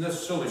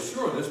necessarily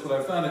sure of this, but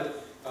I found it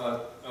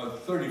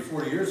 30,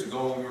 40 years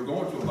ago when we were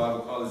going to a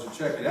Bible college to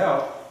check it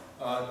out.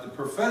 The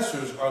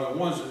professors are the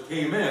ones that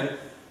came in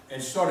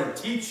and started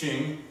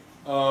teaching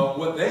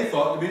what they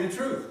thought to be the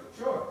truth.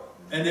 Sure.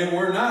 And they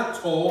were not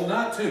told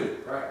not to.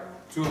 Right.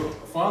 To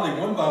finally,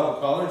 one Bible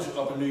college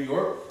up in New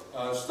York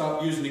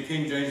stopped using the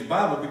King James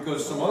Bible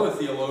because some other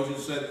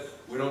theologians said,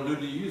 we don't need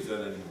to use that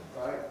anymore.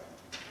 Right.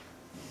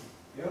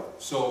 Yep.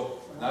 So,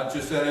 not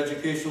just that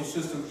educational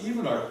system,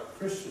 even our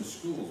Christian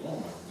schools, oh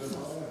my goodness.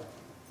 Oh,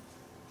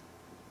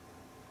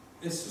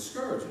 yeah. It's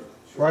discouraging.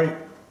 Right.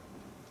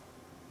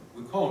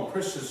 We call them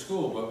Christian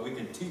school, but we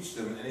can teach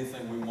them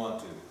anything we want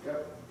to.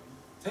 Yep.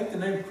 Take the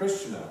name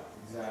Christian out.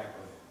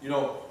 Exactly. You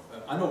know,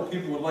 I know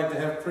people would like to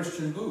have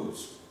Christian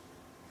booze.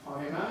 Oh,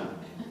 amen.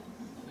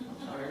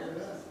 I hear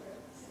that.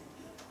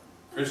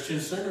 Christian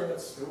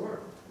cigarettes. Sure.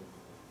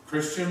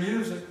 Christian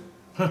music.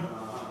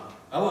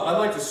 I'd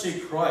like to see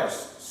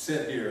Christ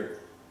sit here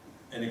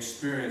and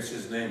experience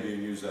His name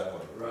being used that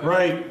way.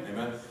 Right.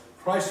 Amen.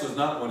 Christ does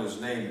not want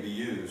His name to be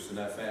used in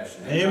that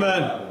fashion.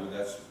 Amen.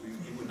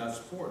 He would not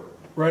support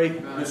it. Right.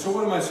 And so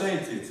what am I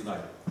saying to you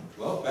tonight?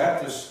 Well,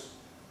 Baptists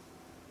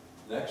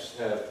next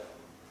have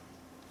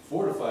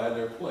fortified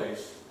their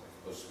place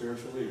of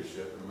spiritual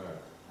leadership in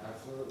America.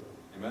 Absolutely.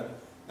 Amen?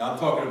 Now I'm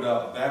talking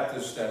about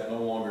Baptists that no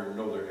longer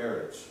know their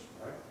heritage.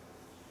 Right.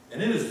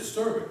 And it is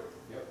disturbing.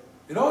 Yep.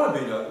 It ought to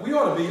be done. We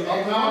ought to be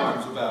up in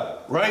arms about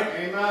it. Right.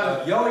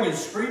 Amen. Yelling and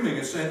screaming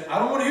and saying, I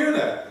don't want to hear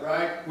that.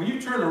 Right. When you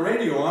turn the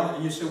radio on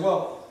and you say,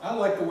 well, I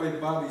like the way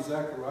Robbie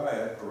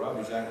Zachariah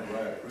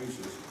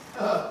preaches.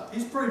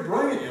 He's pretty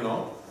brilliant, you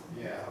know.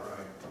 Yeah,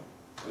 right.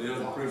 But he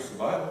doesn't preach the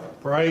Bible.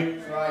 Right.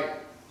 That's right.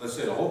 Let's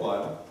say the whole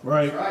Bible.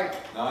 Right. That's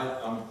right.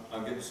 Now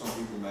I'm getting some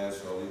people mad,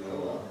 so I'll leave it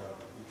alone.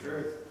 The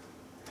truth.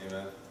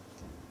 Amen.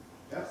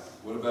 Yes.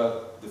 What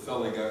about the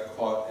fellow that got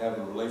caught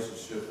having a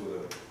relationship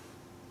with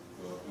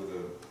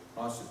a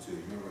prostitute?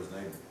 You remember his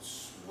name?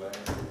 Swagger.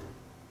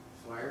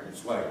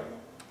 Swagger.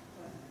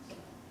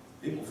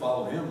 People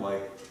followed him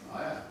like Oh,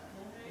 yeah.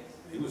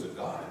 he was a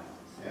god.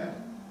 Yeah.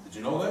 Did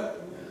you know that?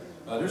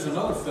 There's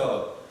another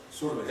fellow,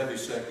 sort of a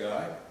heavy-set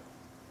guy,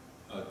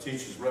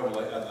 teaches out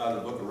of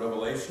the book of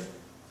Revelation.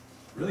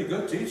 Really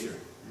good teacher.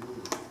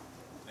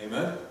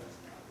 Amen?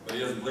 But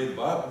he doesn't believe the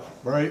Bible.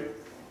 Right.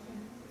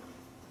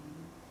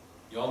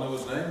 Y'all know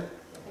his name?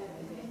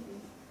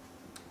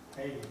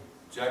 Hey,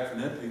 Jack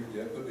Finimpi.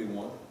 Yeah, could be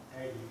one.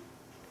 hey.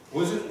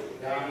 Was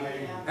it?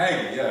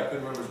 Hagee, yeah, I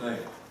couldn't remember his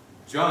name.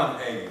 John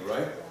Hagee,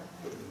 right?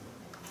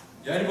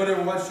 Yeah, anybody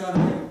ever watch John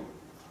Hagee?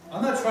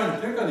 I'm not trying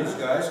to pick on these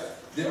guys.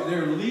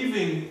 They're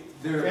leaving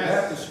their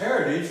Baptist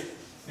heritage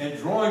and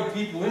drawing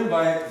people in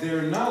by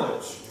their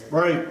knowledge.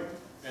 Right.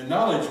 And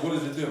knowledge, what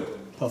does it do?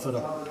 Puff it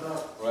up. Pop it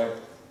up. Right?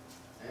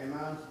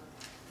 Amen.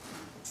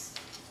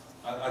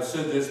 I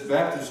said this,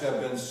 Baptists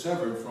have been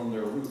severed from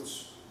their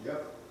roots.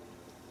 Yep.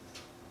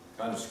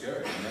 Kind of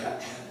scary, man.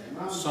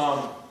 Amen.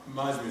 Psalm,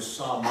 reminds me of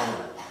Psalm 1.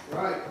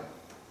 Right.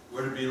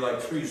 We're to be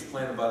like trees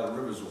planted by the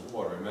rivers of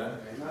water, amen?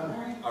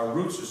 Amen. Our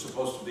roots are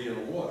supposed to be in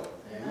the water.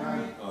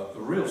 Amen. The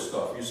real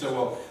stuff. You say,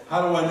 well,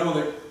 how do I know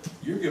that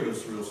you're giving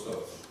us the real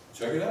stuff?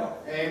 Check it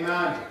out.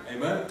 Amen.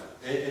 Amen?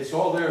 It's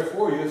all there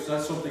for you. It's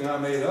not something I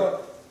made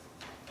up.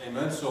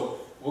 Amen? So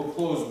we'll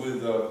close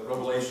with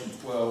Revelation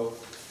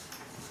 12,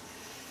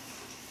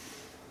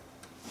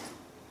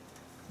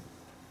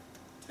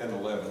 10,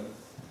 11.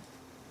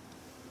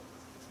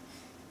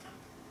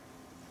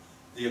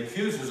 The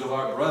accusers of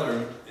our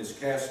brethren is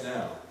cast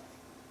down.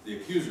 The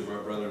accuser of our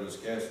brethren is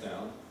cast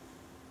down,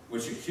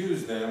 which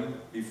accused them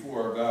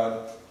before our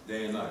God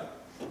day and night.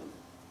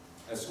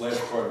 That's the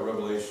last part of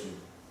Revelation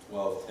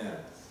 12:10.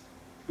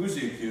 Who's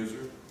the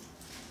accuser?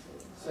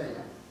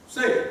 Satan.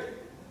 Satan.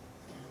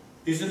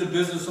 He's in the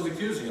business of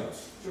accusing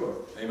us. Sure.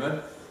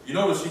 Amen? You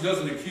notice he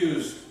doesn't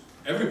accuse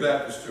every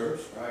Baptist church.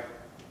 Right.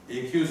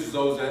 He accuses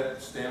those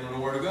that stand on the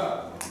Word of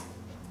God.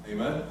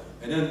 Amen?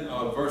 And then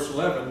verse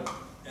 11,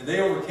 and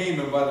they overcame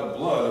him by the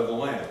blood of the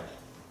Lamb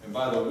and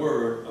by the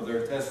word of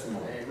their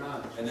testimony.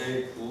 Amen. And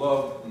they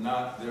loved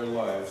not their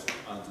lives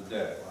unto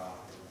death. Wow.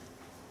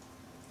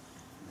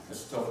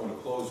 That's a tough one to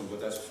close with,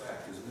 but that's a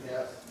fact, isn't it?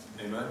 Yes.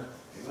 Amen?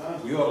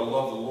 Amen. We ought to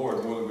love the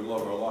Lord more than we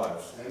love our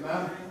lives.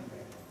 Amen.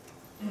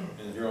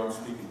 And here I'm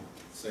speaking,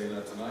 saying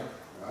that tonight.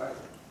 Right.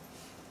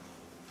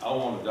 I don't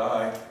want to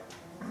die.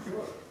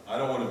 Sure. I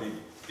don't want to be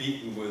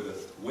beaten with a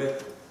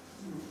whip.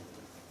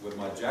 with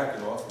my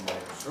jacket off and my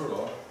shirt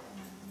off.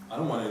 I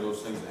don't want any of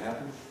those things to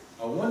happen.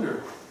 I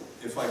wonder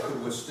if I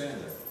could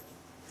withstand that.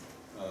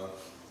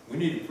 We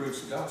need to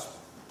preach the gospel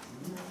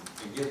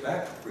and get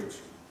back to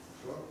preaching.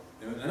 Sure.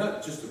 And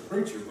not just the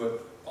preacher,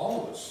 but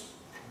all of us.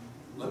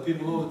 Let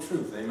people know the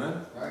truth,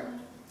 amen? Right.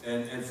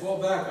 And fall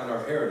back on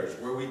our heritage,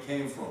 where we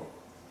came from.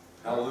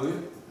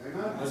 Hallelujah.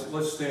 Amen.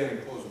 Let's stand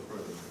and close in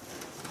prayer.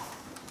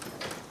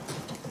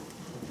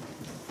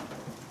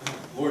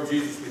 Lord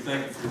Jesus, we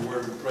thank you for your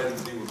word. We pray that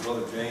you be with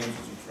Brother James as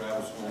he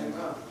travels home.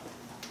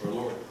 Or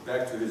Lord,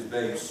 back to his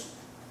base.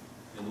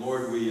 And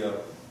Lord, we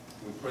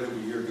pray that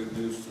we hear good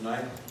news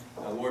tonight.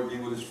 Lord, be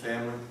with his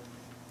family.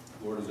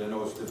 Lord, as I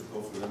know it's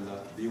difficult for them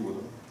not to be with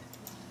him.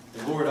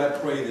 And Lord, I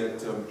pray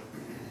that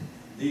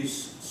these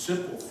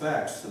simple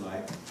facts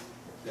tonight,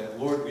 that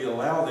Lord, we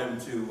allow them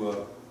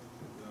to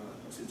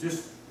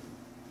just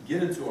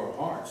get into our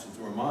hearts,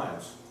 into our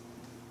minds,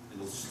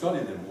 and to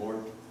study them,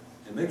 Lord,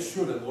 and make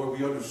sure that, Lord,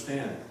 we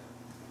understand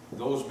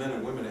those men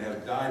and women that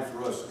have died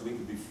for us, that we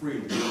can be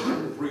free to be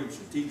able to preach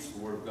and teach the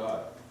Word of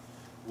God.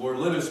 Lord,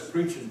 let us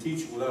preach and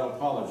teach without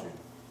apology.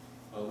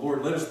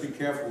 Lord, let us be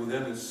careful with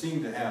them that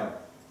seem to have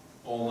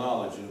all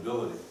knowledge and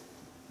ability.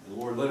 And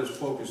Lord, let us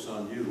focus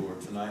on you, Lord,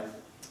 tonight.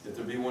 If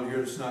there be one here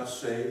that's not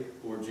saved,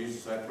 Lord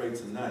Jesus, I pray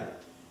tonight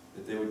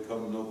that they would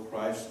come to know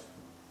Christ,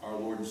 our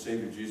Lord and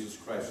Savior, Jesus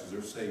Christ, as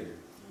their Savior.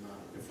 Amen.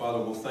 And Father,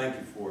 we'll thank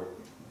you for it.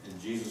 In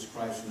Jesus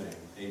Christ's name,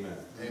 amen.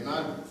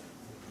 Amen.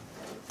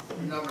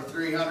 Number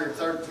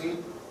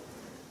 313.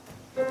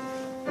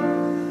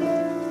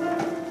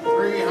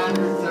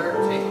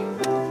 313.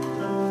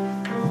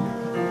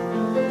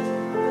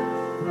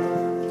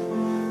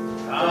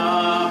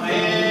 Come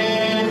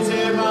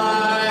into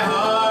my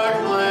heart,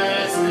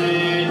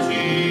 blessed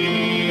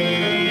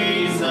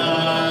Jesus.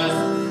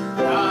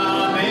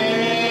 Come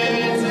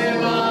into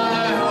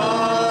my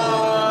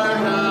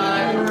heart, I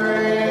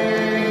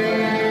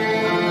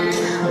pray.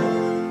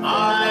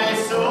 My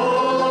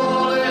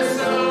soul is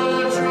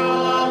so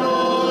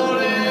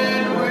troubled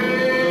and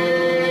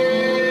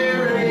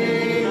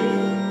weary.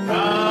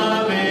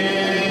 Come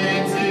in.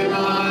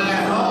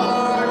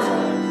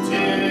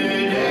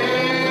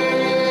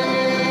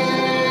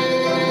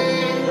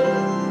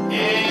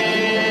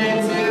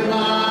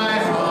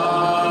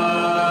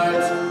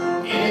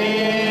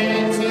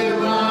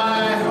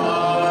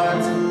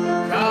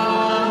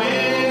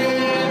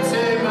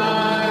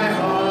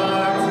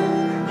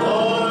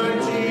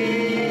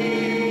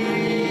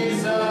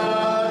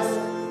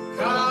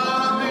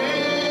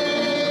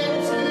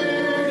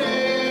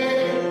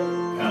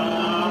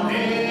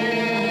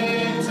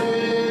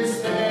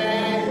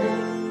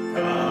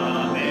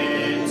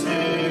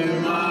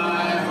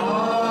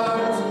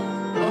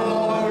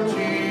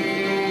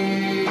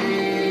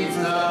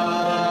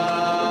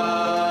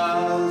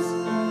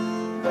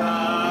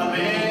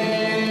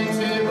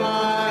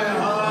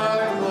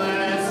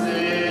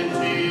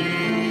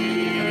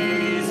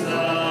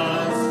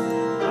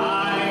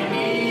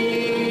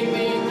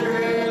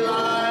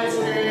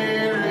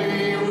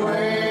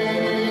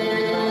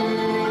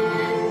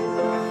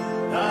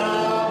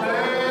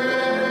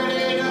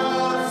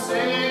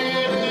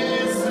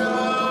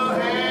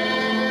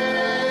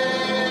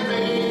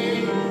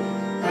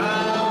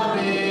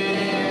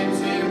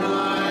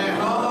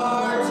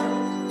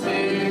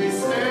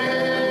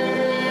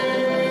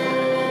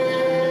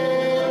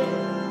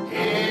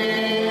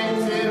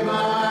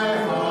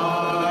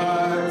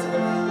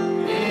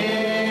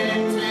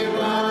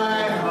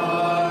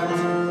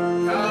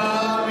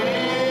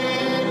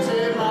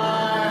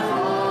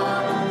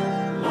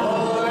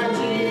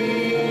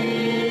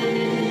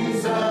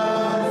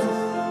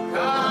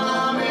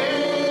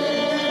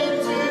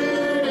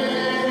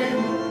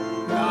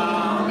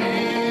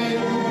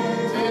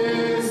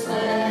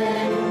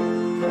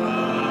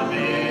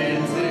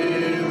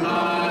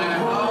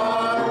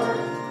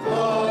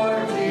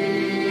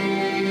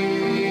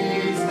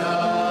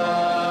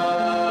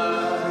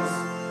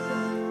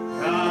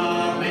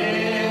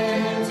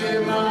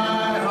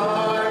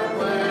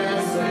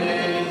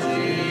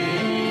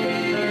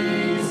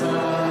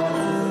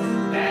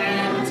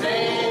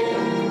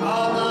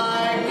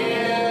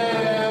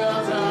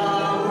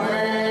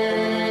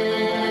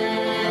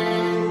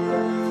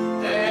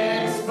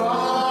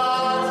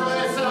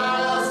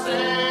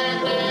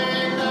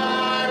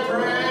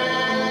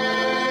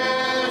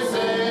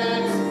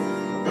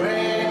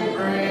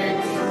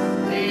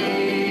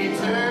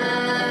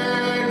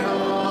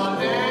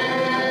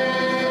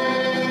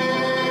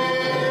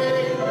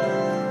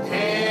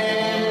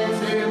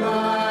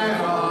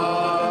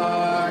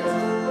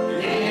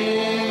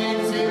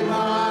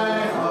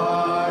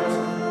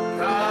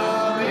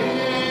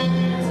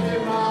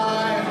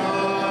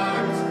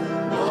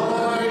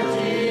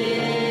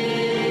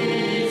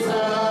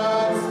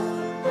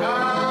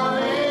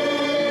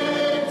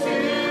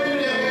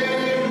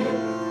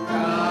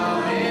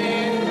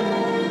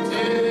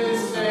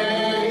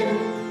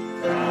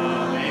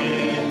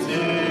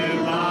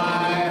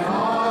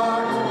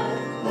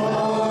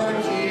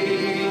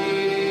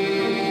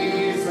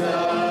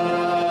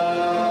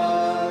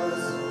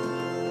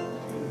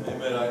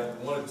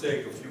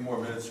 take a few more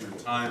minutes of your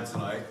time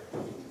tonight,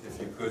 if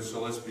you could,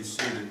 so let's be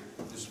seated.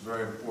 This is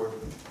very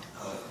important.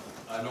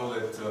 I know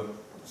that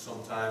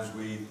sometimes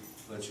we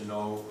let you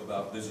know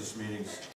about business meetings